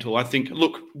it's mental. I think,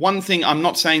 look, one thing, I'm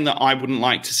not saying that I wouldn't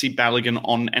like to see Balogun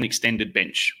on an extended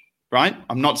bench, right?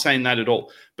 I'm not saying that at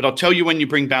all. But I'll tell you, when you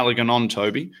bring Balogun on,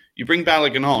 Toby, you bring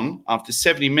Balogun on after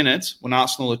 70 minutes when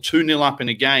Arsenal are 2-0 up in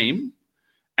a game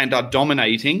and are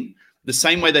dominating, the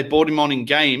same way they brought him on in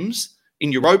games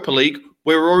in Europa League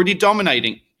where we're already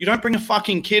dominating. You don't bring a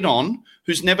fucking kid on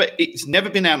who's never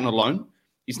been out on a loan.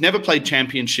 He's never played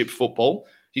championship football.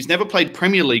 He's never played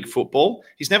Premier League football.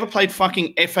 He's never played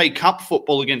fucking FA Cup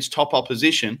football against top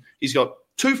opposition. He's got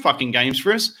 2 fucking games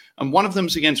for us, and one of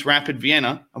them's against Rapid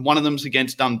Vienna, and one of them's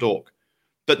against Dundalk.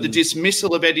 But the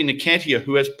dismissal of Eddie Nketiah,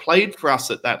 who has played for us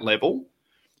at that level,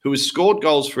 who has scored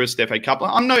goals for us at FA Cup.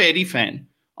 I'm no Eddie fan.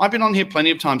 I've been on here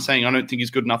plenty of times saying I don't think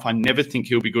he's good enough. I never think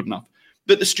he'll be good enough.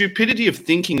 But the stupidity of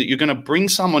thinking that you're going to bring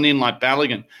someone in like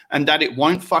Balogun and that it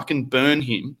won't fucking burn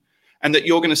him, and that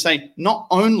you're going to say, not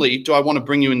only do I want to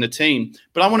bring you in the team,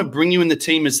 but I want to bring you in the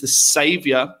team as the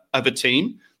saviour of a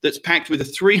team that's packed with a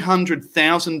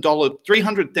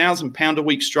 £300,000 a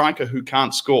week striker who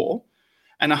can't score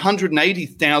and a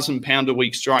 £180,000 a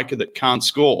week striker that can't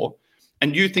score,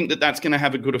 and you think that that's going to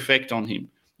have a good effect on him.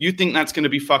 You think that's going to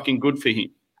be fucking good for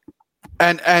him.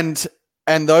 And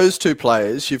those 2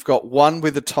 players, you've got one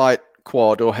with a tight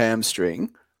quad or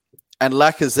hamstring, and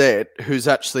Lacazette, who's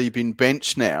actually been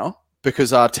benched now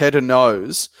because Arteta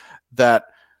knows that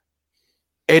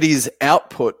Eddie's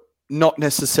output, not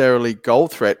necessarily goal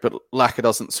threat, but Lacazette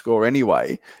doesn't score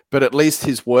anyway, but at least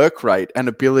his work rate and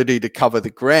ability to cover the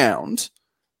ground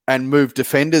and move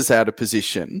defenders out of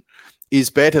position is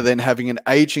better than having an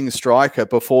aging striker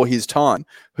before his time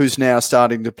who's now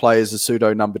starting to play as a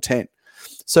pseudo number 10.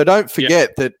 So don't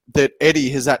forget that Eddie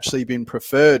has actually been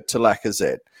preferred to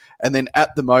Lacazette. And then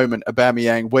at the moment,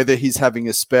 Aubameyang, whether he's having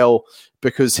a spell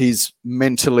because he's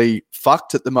mentally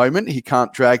fucked at the moment, he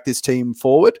can't drag this team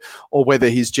forward, or whether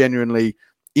he's genuinely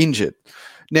injured.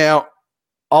 Now,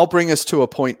 I'll bring us to a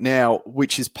point now,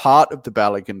 which is part of the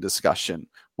Balogun discussion.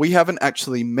 We haven't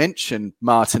actually mentioned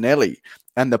Martinelli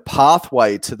and the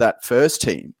pathway to that first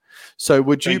team. So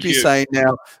would you be saying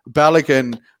now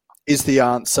Balogun is the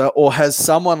answer, or has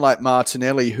someone like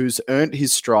Martinelli, who's earned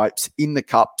his stripes in the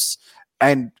Cups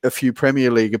and a few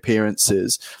Premier League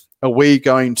appearances, are we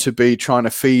going to be trying to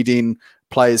feed in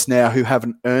players now who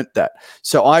haven't earned that?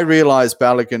 So I realise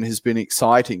Balogun has been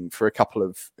exciting for a couple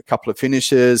of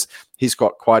finishes. He's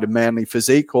got quite a manly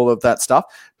physique, all of that stuff.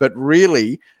 But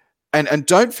really, and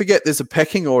don't forget, there's a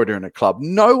pecking order in a club.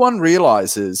 No one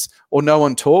realises, or no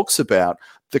one talks about,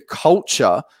 the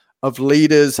culture of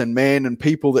leaders and men and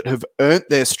people that have earned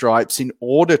their stripes in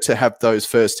order to have those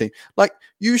first team. Like,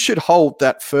 you should hold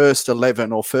that first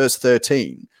 11 or first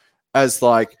 13 as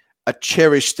like a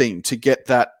cherished thing to get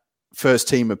that first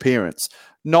team appearance,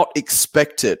 not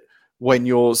expect it when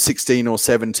you're 16 or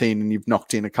 17 and you've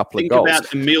knocked in a couple of goals. Think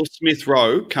about Emile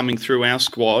Smith-Rowe coming through our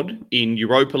squad in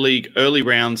Europa League early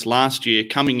rounds last year,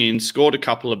 coming in, scored a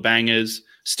couple of bangers,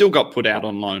 still got put out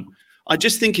on loan. I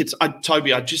just think it's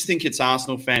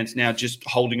Arsenal fans now just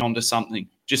holding on to something,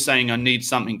 just saying, I need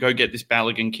something, go get this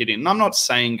Balogun kid in. And I'm not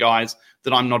saying, guys,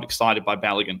 that I'm not excited by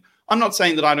Balogun. I'm not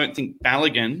saying that I don't think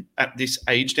Balogun at this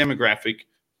age demographic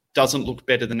doesn't look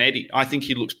better than Eddie. I think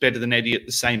he looks better than Eddie at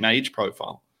the same age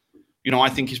profile. You know, I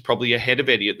think he's probably ahead of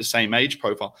Eddie at the same age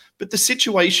profile. But the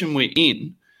situation we're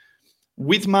in,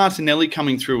 with Martinelli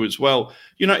coming through as well,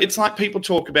 you know, it's like people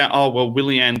talk about, oh, well,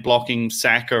 Willian blocking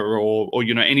Saka or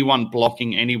you know, anyone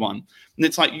blocking anyone. And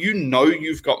it's like, you know,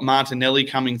 you've got Martinelli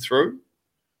coming through.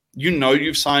 You know,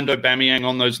 you've signed Aubameyang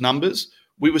on those numbers.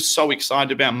 We were so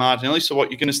excited about Martinelli. So what,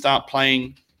 you're going to start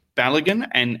playing Balogun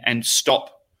and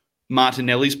stop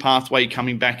Martinelli's pathway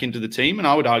coming back into the team? And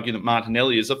I would argue that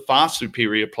Martinelli is a far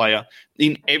superior player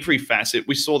in every facet.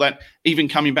 We saw that even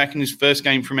coming back in his first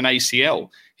game from an ACL,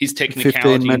 his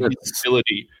technicality and his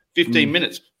ability. 15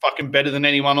 minutes, fucking better than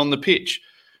anyone on the pitch.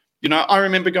 You know, I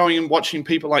remember going and watching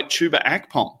people like Chuba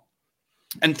Akpom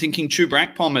and thinking Chuba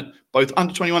Akpom at both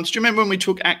under 21s. Do you remember when we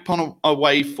took Akpom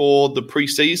away for the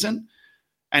preseason?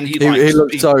 And he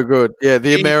looked so good. Yeah,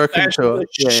 the American tour.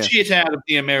 Shit out of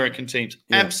the American teams.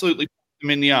 Yeah. Absolutely put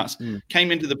him in the ass.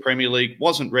 Came into the Premier League,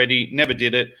 wasn't ready, never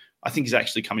did it. I think he's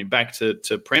actually coming back to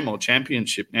Prem or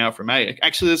Championship now from AEK.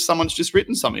 Actually, someone's just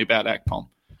written something about Akpom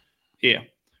here.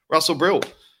 Russell Brill.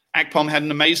 Akpom had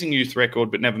an amazing youth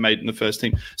record, but never made it in the first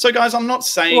team. So, guys, I'm not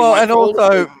saying... Well, and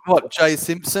also, Jay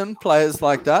Simpson, players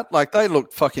like that, like they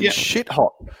looked fucking shit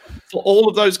hot. For all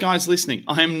of those guys listening,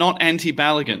 I am not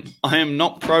anti-Balogun. I am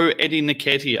not pro-Eddie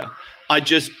Nketiah. I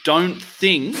just don't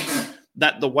think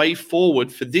that the way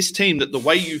forward for this team, that the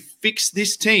way you fix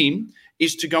this team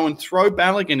is to go and throw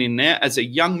Balogun in there as a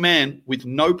young man with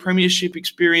no premiership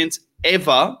experience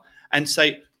ever and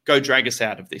say, go drag us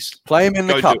out of this. Play him in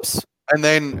the Cups. And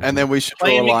then we should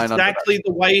play draw a line exactly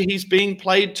the way he's being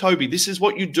played, Toby. This is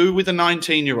what you do with a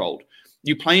 19-year-old.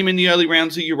 You play him in the early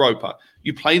rounds of Europa.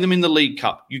 You play them in the League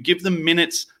Cup. You give them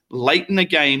minutes late in the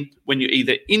game when you're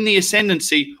either in the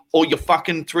ascendancy or you're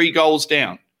fucking 3 goals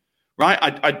down, right?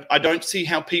 I don't see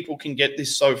how people can get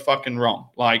this so fucking wrong.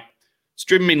 Like, it's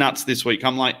driven me nuts this week.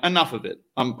 I'm like, enough of it.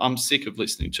 I'm sick of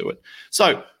listening to it.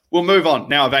 So we'll move on.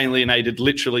 Now I've alienated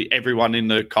literally everyone in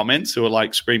the comments who are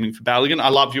like screaming for Balogun. I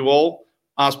love you all.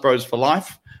 Ask Bros for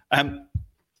life.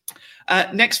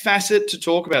 Next facet to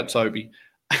talk about, Toby.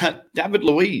 David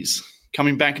Luiz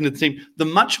coming back into the team. The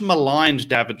much maligned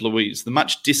David Luiz, the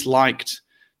much disliked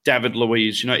David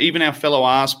Luiz. You know, even our fellow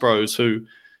Arse Bros who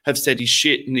have said he's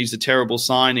shit and he's a terrible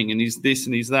signing and he's this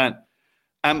and he's that.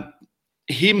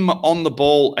 Him on the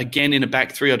ball again in a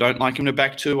back three. I don't like him in a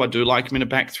back two. I do like him in a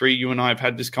back three. You and I have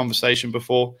had this conversation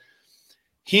before.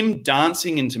 Him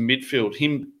dancing into midfield,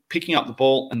 him picking up the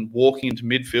ball and walking into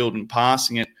midfield and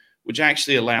passing it, which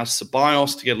actually allows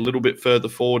Ceballos to get a little bit further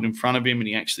forward in front of him, and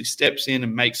he actually steps in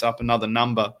and makes up another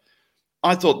number.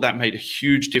 I thought that made a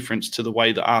huge difference to the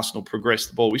way that Arsenal progressed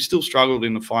the ball. We still struggled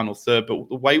in the final third, but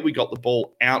the way we got the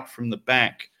ball out from the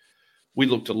back we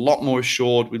looked a lot more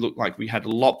assured. We looked like we had a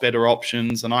lot better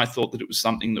options. And I thought that it was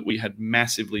something that we had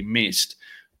massively missed.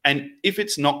 And if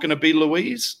it's not going to be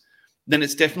Luiz, then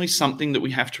it's definitely something that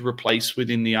we have to replace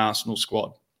within the Arsenal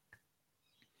squad.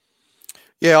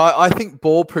 Yeah, I think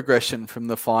ball progression from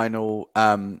the final,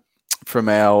 from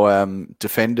our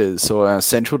defenders or our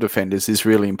central defenders is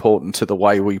really important to the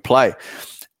way we play.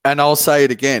 And I'll say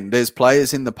it again, there's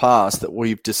players in the past that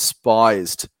we've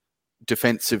despised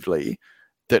defensively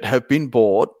that have been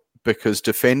bought because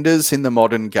defenders in the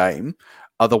modern game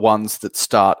are the ones that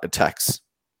start attacks.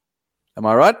 Am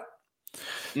I right?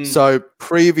 So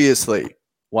previously,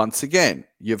 once again,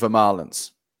 you're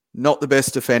Vermaelens. Not the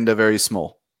best defender, very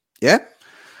small. Yeah?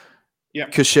 Yeah.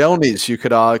 Koscielny's, you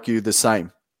could argue the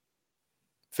same.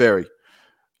 Very.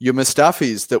 Your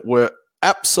Mustafis that were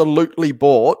absolutely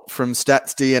bought from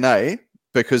Stats DNA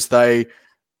because they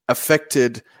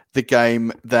affected the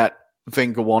game that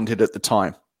Wenger wanted at the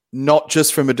time. Not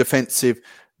just from a defensive,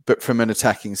 but from an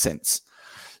attacking sense.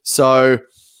 So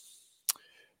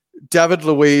David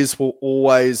Luiz will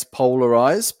always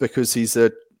polarize because he's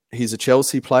a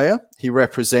Chelsea player. He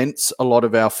represents a lot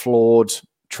of our flawed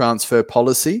transfer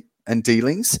policy and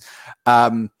dealings.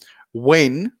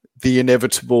 When the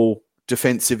inevitable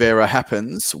defensive error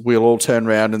happens, we'll all turn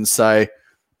around and say,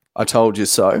 I told you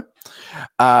so.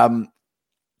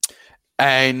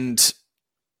 And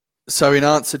so in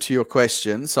answer to your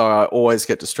question, so I always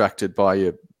get distracted by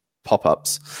your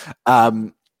pop-ups,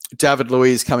 David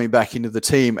Luiz coming back into the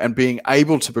team and being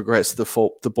able to progress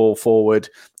the ball forward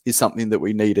is something that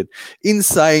we needed. In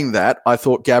saying that, I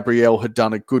thought Gabriel had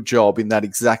done a good job in that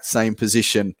exact same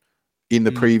position in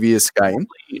the previous game.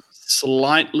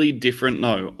 Slightly different,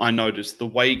 though. I noticed the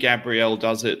way Gabriel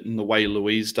does it and the way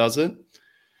Luiz does it.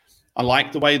 I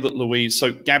like the way that Luiz...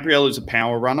 So Gabriel is a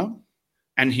power runner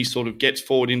and he sort of gets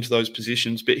forward into those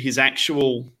positions, but his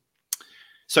actual...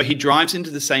 So he drives into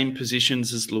the same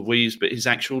positions as Luiz, but his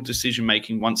actual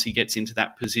decision-making once he gets into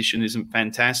that position isn't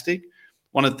fantastic.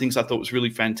 One of the things I thought was really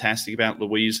fantastic about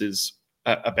Luiz is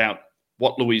about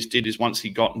what Luiz did is once he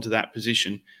got into that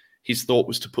position, his thought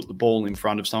was to put the ball in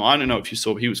front of someone. I don't know if you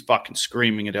saw, but he was fucking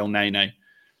screaming at El Nene,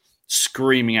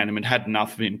 screaming at him and had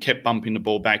enough of him, kept bumping the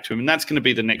ball back to him. And that's going to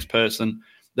be the next person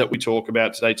that we talk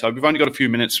about today, Toby. We've only got a few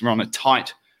minutes. We're on a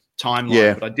tight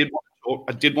timeline, but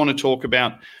I did want to talk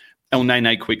about El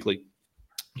Nene quickly.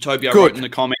 Toby, I wrote in the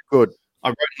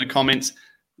comments,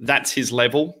 that's his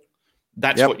level.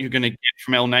 That's what you're going to get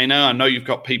from El Nene. I know you've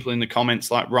got people in the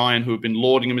comments like Ryan who have been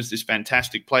lauding him as this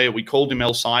fantastic player. We called him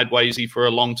El Sidewaysy for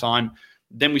a long time.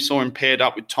 Then we saw him paired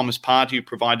up with Thomas Partey, who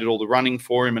provided all the running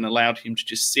for him and allowed him to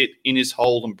just sit in his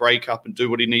hole and break up and do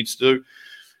what he needs to do.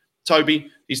 Toby,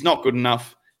 he's not good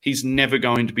enough. He's never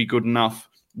going to be good enough.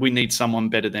 We need someone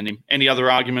better than him. Any other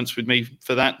arguments with me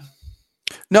for that?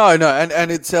 No, and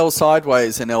it's L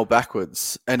sideways and L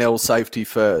backwards and L safety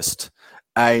first.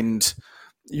 And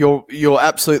you're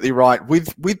absolutely right.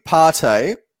 With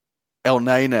Partey, El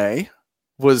Nene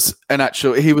was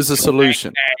he was a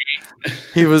solution.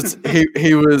 He was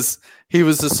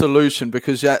a solution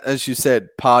because, as you said,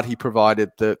 Partey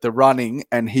provided the running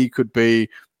and he could be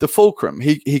the fulcrum.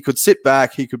 He could sit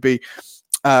back. He could be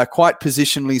quite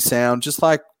positionally sound, just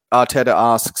like Arteta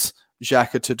asks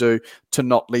Xhaka to do, to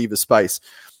not leave a space.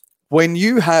 When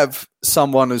you have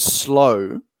someone as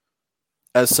slow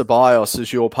as Ceballos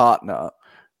as your partner,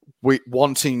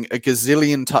 wanting a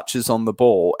gazillion touches on the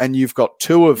ball, and you've got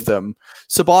two of them,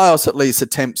 Ceballos at least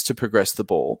attempts to progress the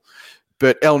ball,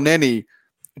 but El Neni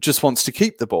just wants to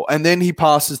keep the ball. And then he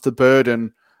passes the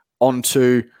burden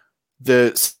onto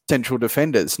the central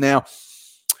defenders. Now,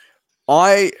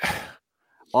 I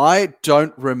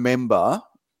don't remember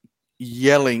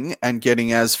yelling and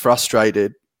getting as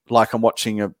frustrated like I'm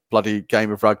watching a bloody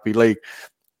game of rugby league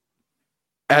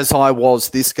as I was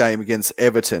this game against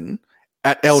Everton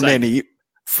at El Neni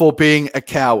for being a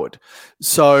coward.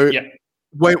 So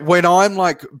when I'm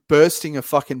like bursting a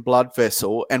fucking blood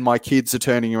vessel and my kids are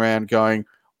turning around going,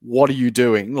 what are you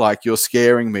doing? Like, you're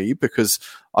scaring me because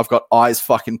I've got eyes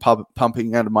fucking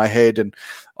pumping out of my head and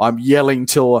I'm yelling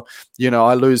till,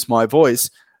 I lose my voice.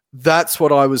 That's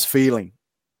what I was feeling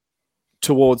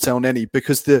towards El Neni,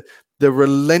 because the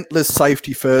relentless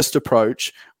safety first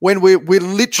approach, when we're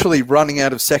literally running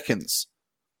out of seconds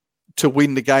to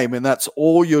win the game, and that's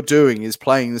all you're doing is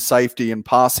playing the safety and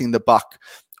passing the buck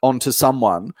onto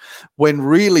someone, when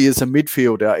really as a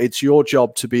midfielder, it's your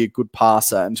job to be a good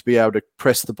passer and to be able to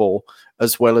press the ball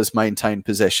as well as maintain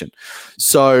possession.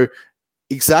 So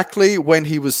exactly when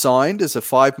he was signed as a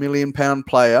 £5 million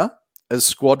player, as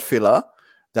squad filler,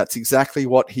 that's exactly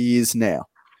what he is now.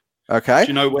 Okay? Do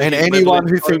you know and anyone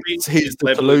who thinks he's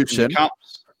the solution,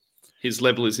 His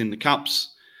level is in the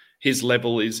cups. His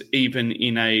level is even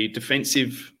in a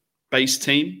defensive-based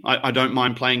team. I don't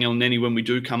mind playing El Neni when we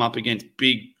do come up against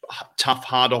big, tough,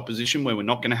 hard opposition where we're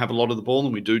not going to have a lot of the ball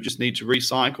and we do just need to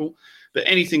recycle. But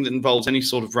anything that involves any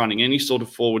sort of running, any sort of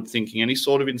forward thinking, any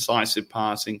sort of incisive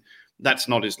passing, that's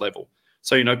not his level.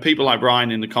 So, people like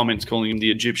Ryan in the comments calling him the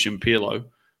Egyptian Pirlo.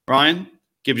 Ryan,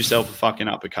 give yourself a fucking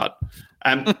uppercut.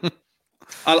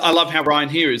 I love how Ryan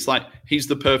here is like, he's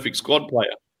the perfect squad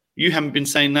player. You haven't been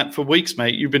saying that for weeks,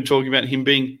 mate. You've been talking about him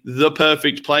being the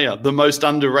perfect player, the most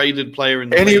underrated player in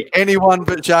the league. Anyone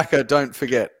but Xhaka, don't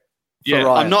forget. Yeah,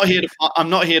 I'm not here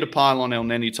to pile on El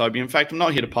Neni, Toby. In fact, I'm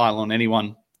not here to pile on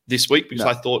anyone this week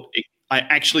because I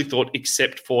actually thought,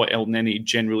 except for El Neni,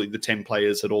 generally the 10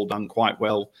 players had all done quite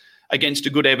well against a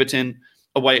good Everton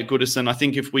away at Goodison. I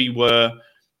think if we were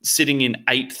sitting in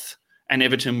 8th and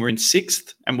Everton were in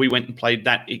 6th and we went and played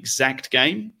that exact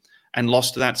game and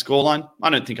lost to that scoreline, I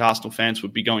don't think Arsenal fans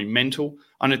would be going mental.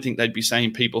 I don't think they'd be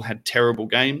saying people had terrible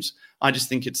games. I just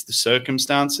think it's the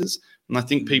circumstances. And I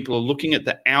think people are looking at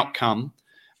the outcome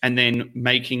and then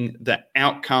making the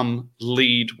outcome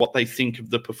lead what they think of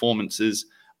the performances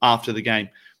after the game.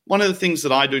 One of the things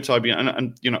that I do, Toby,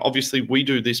 and obviously we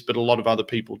do this, but a lot of other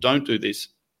people don't do this,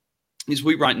 is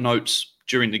we write notes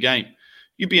during the game.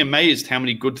 You'd be amazed how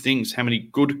many good things, how many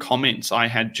good comments I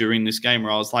had during this game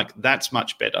where I was like, that's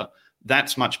much better.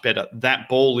 That's much better. That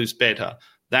ball is better.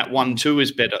 That 1-2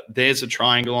 is better. There's a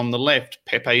triangle on the left.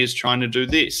 Pepe is trying to do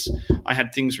this. I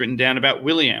had things written down about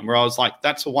Willian where I was like,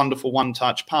 that's a wonderful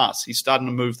one-touch pass. He's starting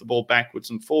to move the ball backwards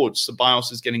and forwards.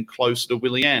 Ceballos is getting closer to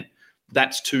Willian.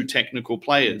 That's 2 technical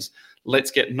players.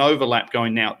 Let's get an overlap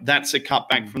going now. That's a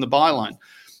cutback from the byline.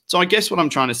 So I guess what I'm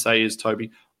trying to say is,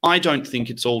 Toby, I don't think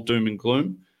it's all doom and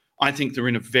gloom. I think they're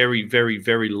in a very, very,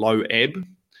 very low ebb.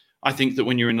 I think that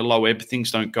when you're in a low ebb,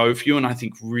 things don't go for you, and I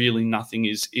think really nothing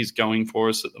is going for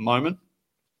us at the moment.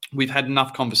 We've had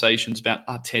enough conversations about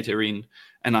Arteta in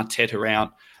and Arteta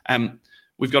out.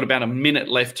 We've got about a minute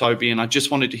left, Toby, and I just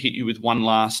wanted to hit you with one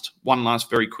last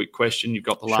very quick question. You've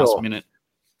got the last minute.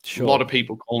 Sure. A lot of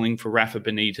people calling for Rafa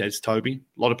Benitez, Toby.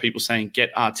 A lot of people saying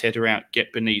get Arteta out,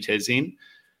 get Benitez in.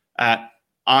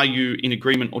 Are you in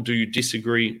agreement or do you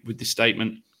disagree with this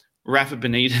statement? Rafa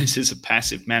Benitez is a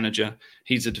passive manager.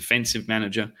 He's a defensive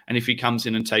manager. And if he comes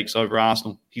in and takes over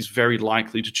Arsenal, he's very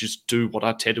likely to just do what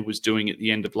Arteta was doing at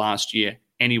the end of last year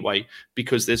anyway,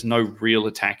 because there's no real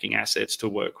attacking assets to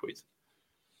work with.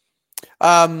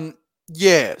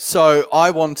 Yeah, so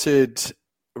I wanted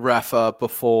Rafa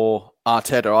before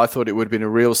Arteta. I thought it would have been a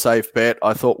real safe bet.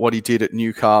 I thought what he did at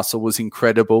Newcastle was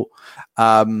incredible.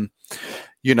 And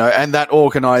that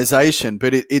organisation,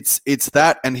 but it's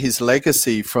that and his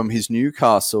legacy from his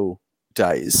Newcastle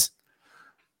days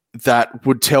that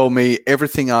would tell me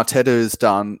everything Arteta has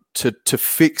done to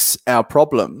fix our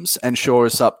problems and shore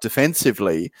us up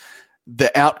defensively.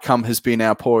 The outcome has been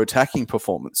our poor attacking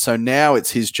performance. So now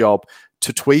it's his job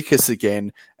to tweak us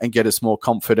again and get us more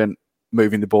confident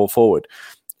moving the ball forward.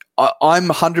 I'm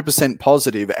 100%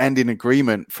 positive and in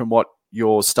agreement from what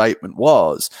your statement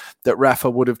was that Rafa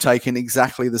would have taken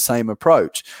exactly the same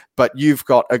approach. But you've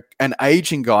got an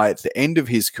aging guy at the end of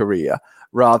his career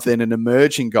rather than an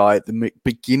emerging guy at the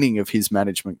beginning of his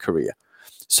management career.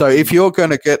 So if you're going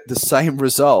to get the same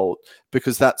result,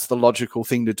 because that's the logical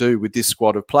thing to do with this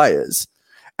squad of players,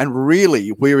 and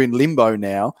really we're in limbo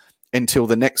now until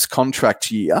the next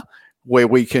contract year where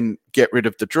we can get rid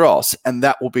of the dross, and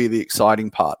that will be the exciting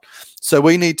part. So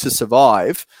we need to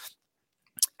survive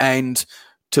and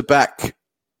to back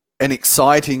an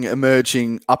exciting,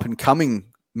 emerging, up-and-coming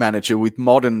manager with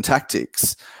modern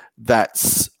tactics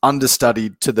that's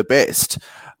understudied to the best,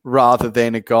 rather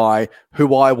than a guy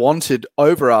who I wanted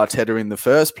over Arteta in the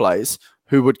first place,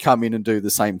 who would come in and do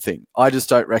the same thing. I just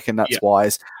don't reckon that's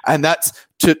wise. And that's,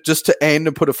 to end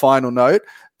and put a final note,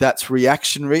 that's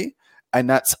reactionary, and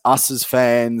that's us as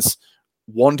fans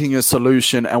wanting a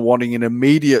solution and wanting an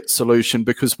immediate solution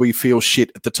because we feel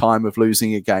shit at the time of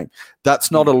losing a game.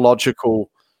 That's not a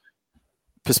logical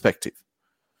perspective.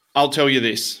 I'll tell you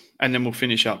this, and then we'll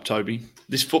finish up, Toby.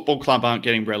 This football club aren't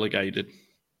getting relegated.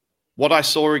 What I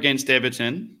saw against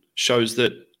Everton shows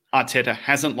that Arteta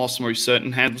hasn't lost them, or he's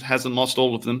certain hasn't lost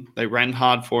all of them. They ran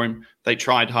hard for him. They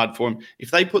tried hard for him.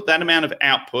 If they put that amount of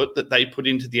output that they put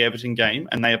into the Everton game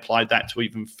and they applied that to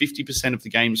even 50% of the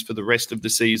games for the rest of the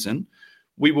season,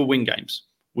 we will win games.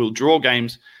 We'll draw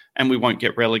games and we won't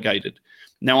get relegated.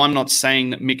 Now, I'm not saying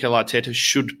that Mikel Arteta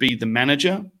should be the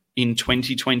manager in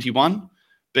 2021,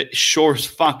 but sure as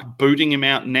fuck booting him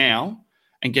out now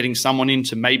and getting someone in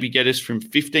to maybe get us from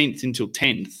 15th until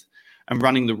 10th and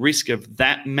running the risk of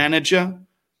that manager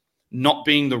not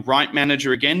being the right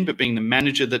manager again, but being the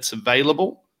manager that's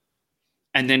available,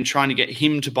 and then trying to get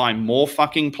him to buy more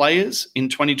fucking players in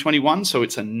 2021, so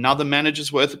it's another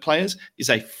manager's worth of players, is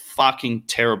a fucking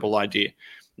terrible idea.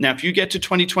 Now, if you get to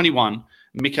 2021,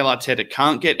 Mikel Arteta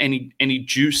can't get any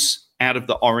juice out of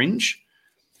the orange,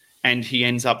 and he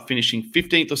ends up finishing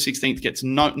 15th or 16th, gets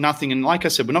nothing. And like I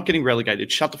said, we're not getting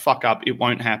relegated. Shut the fuck up. It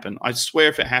won't happen. I swear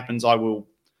if it happens, I will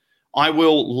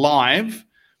live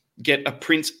get a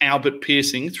Prince Albert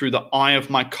piercing through the eye of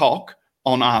my cock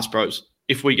on Arse Bros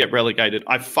if we get relegated.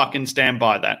 I fucking stand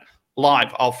by that.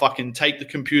 Live. I'll fucking take the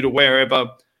computer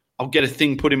wherever. I'll get a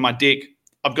thing put in my dick.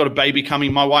 I've got a baby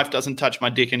coming. My wife doesn't touch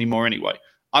my dick anymore anyway.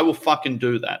 I will fucking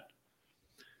do that.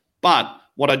 But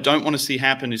what I don't want to see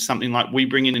happen is something like we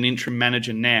bring in an interim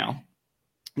manager now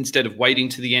instead of waiting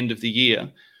to the end of the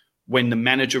year when the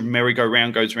manager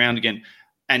merry-go-round goes round again,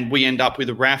 and we end up with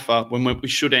a Rafa when we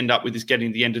should end up with is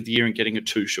getting the end of the year and getting a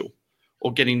Tuchel,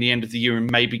 or getting the end of the year and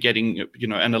maybe getting,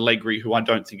 an Allegri, who I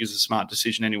don't think is a smart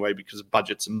decision anyway because of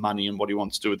budgets and money and what he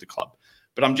wants to do with the club.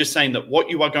 But I'm just saying that what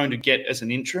you are going to get as an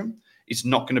interim is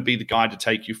not going to be the guy to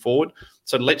take you forward.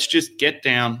 So let's just get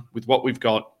down with what we've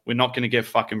got. We're not going to get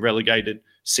fucking relegated.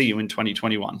 See you in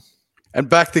 2021. And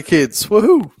back the kids.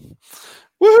 Woohoo!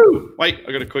 Woohoo! Wait,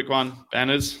 I got a quick one.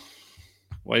 Banners.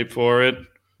 Wait for it.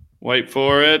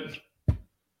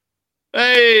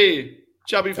 Hey!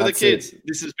 Chubby for the kids.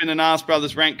 This has been an Arse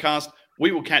Brothers Rankcast.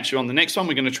 We will catch you on the next one.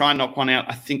 We're going to try and knock one out,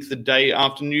 I think, the day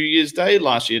after New Year's Day.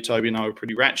 Last year, Toby and I were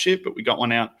pretty rat shit, but we got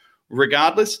one out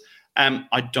regardless.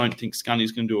 I don't think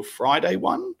Scunny's going to do a Friday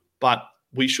one, but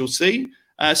we shall see.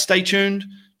 Stay tuned.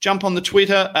 Jump on the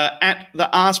Twitter at the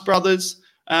Arse Brothers.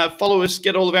 Follow us.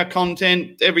 Get all of our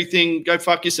content, everything. Go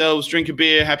fuck yourselves. Drink a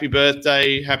beer. Happy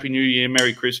birthday. Happy New Year.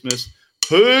 Merry Christmas.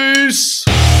 Peace.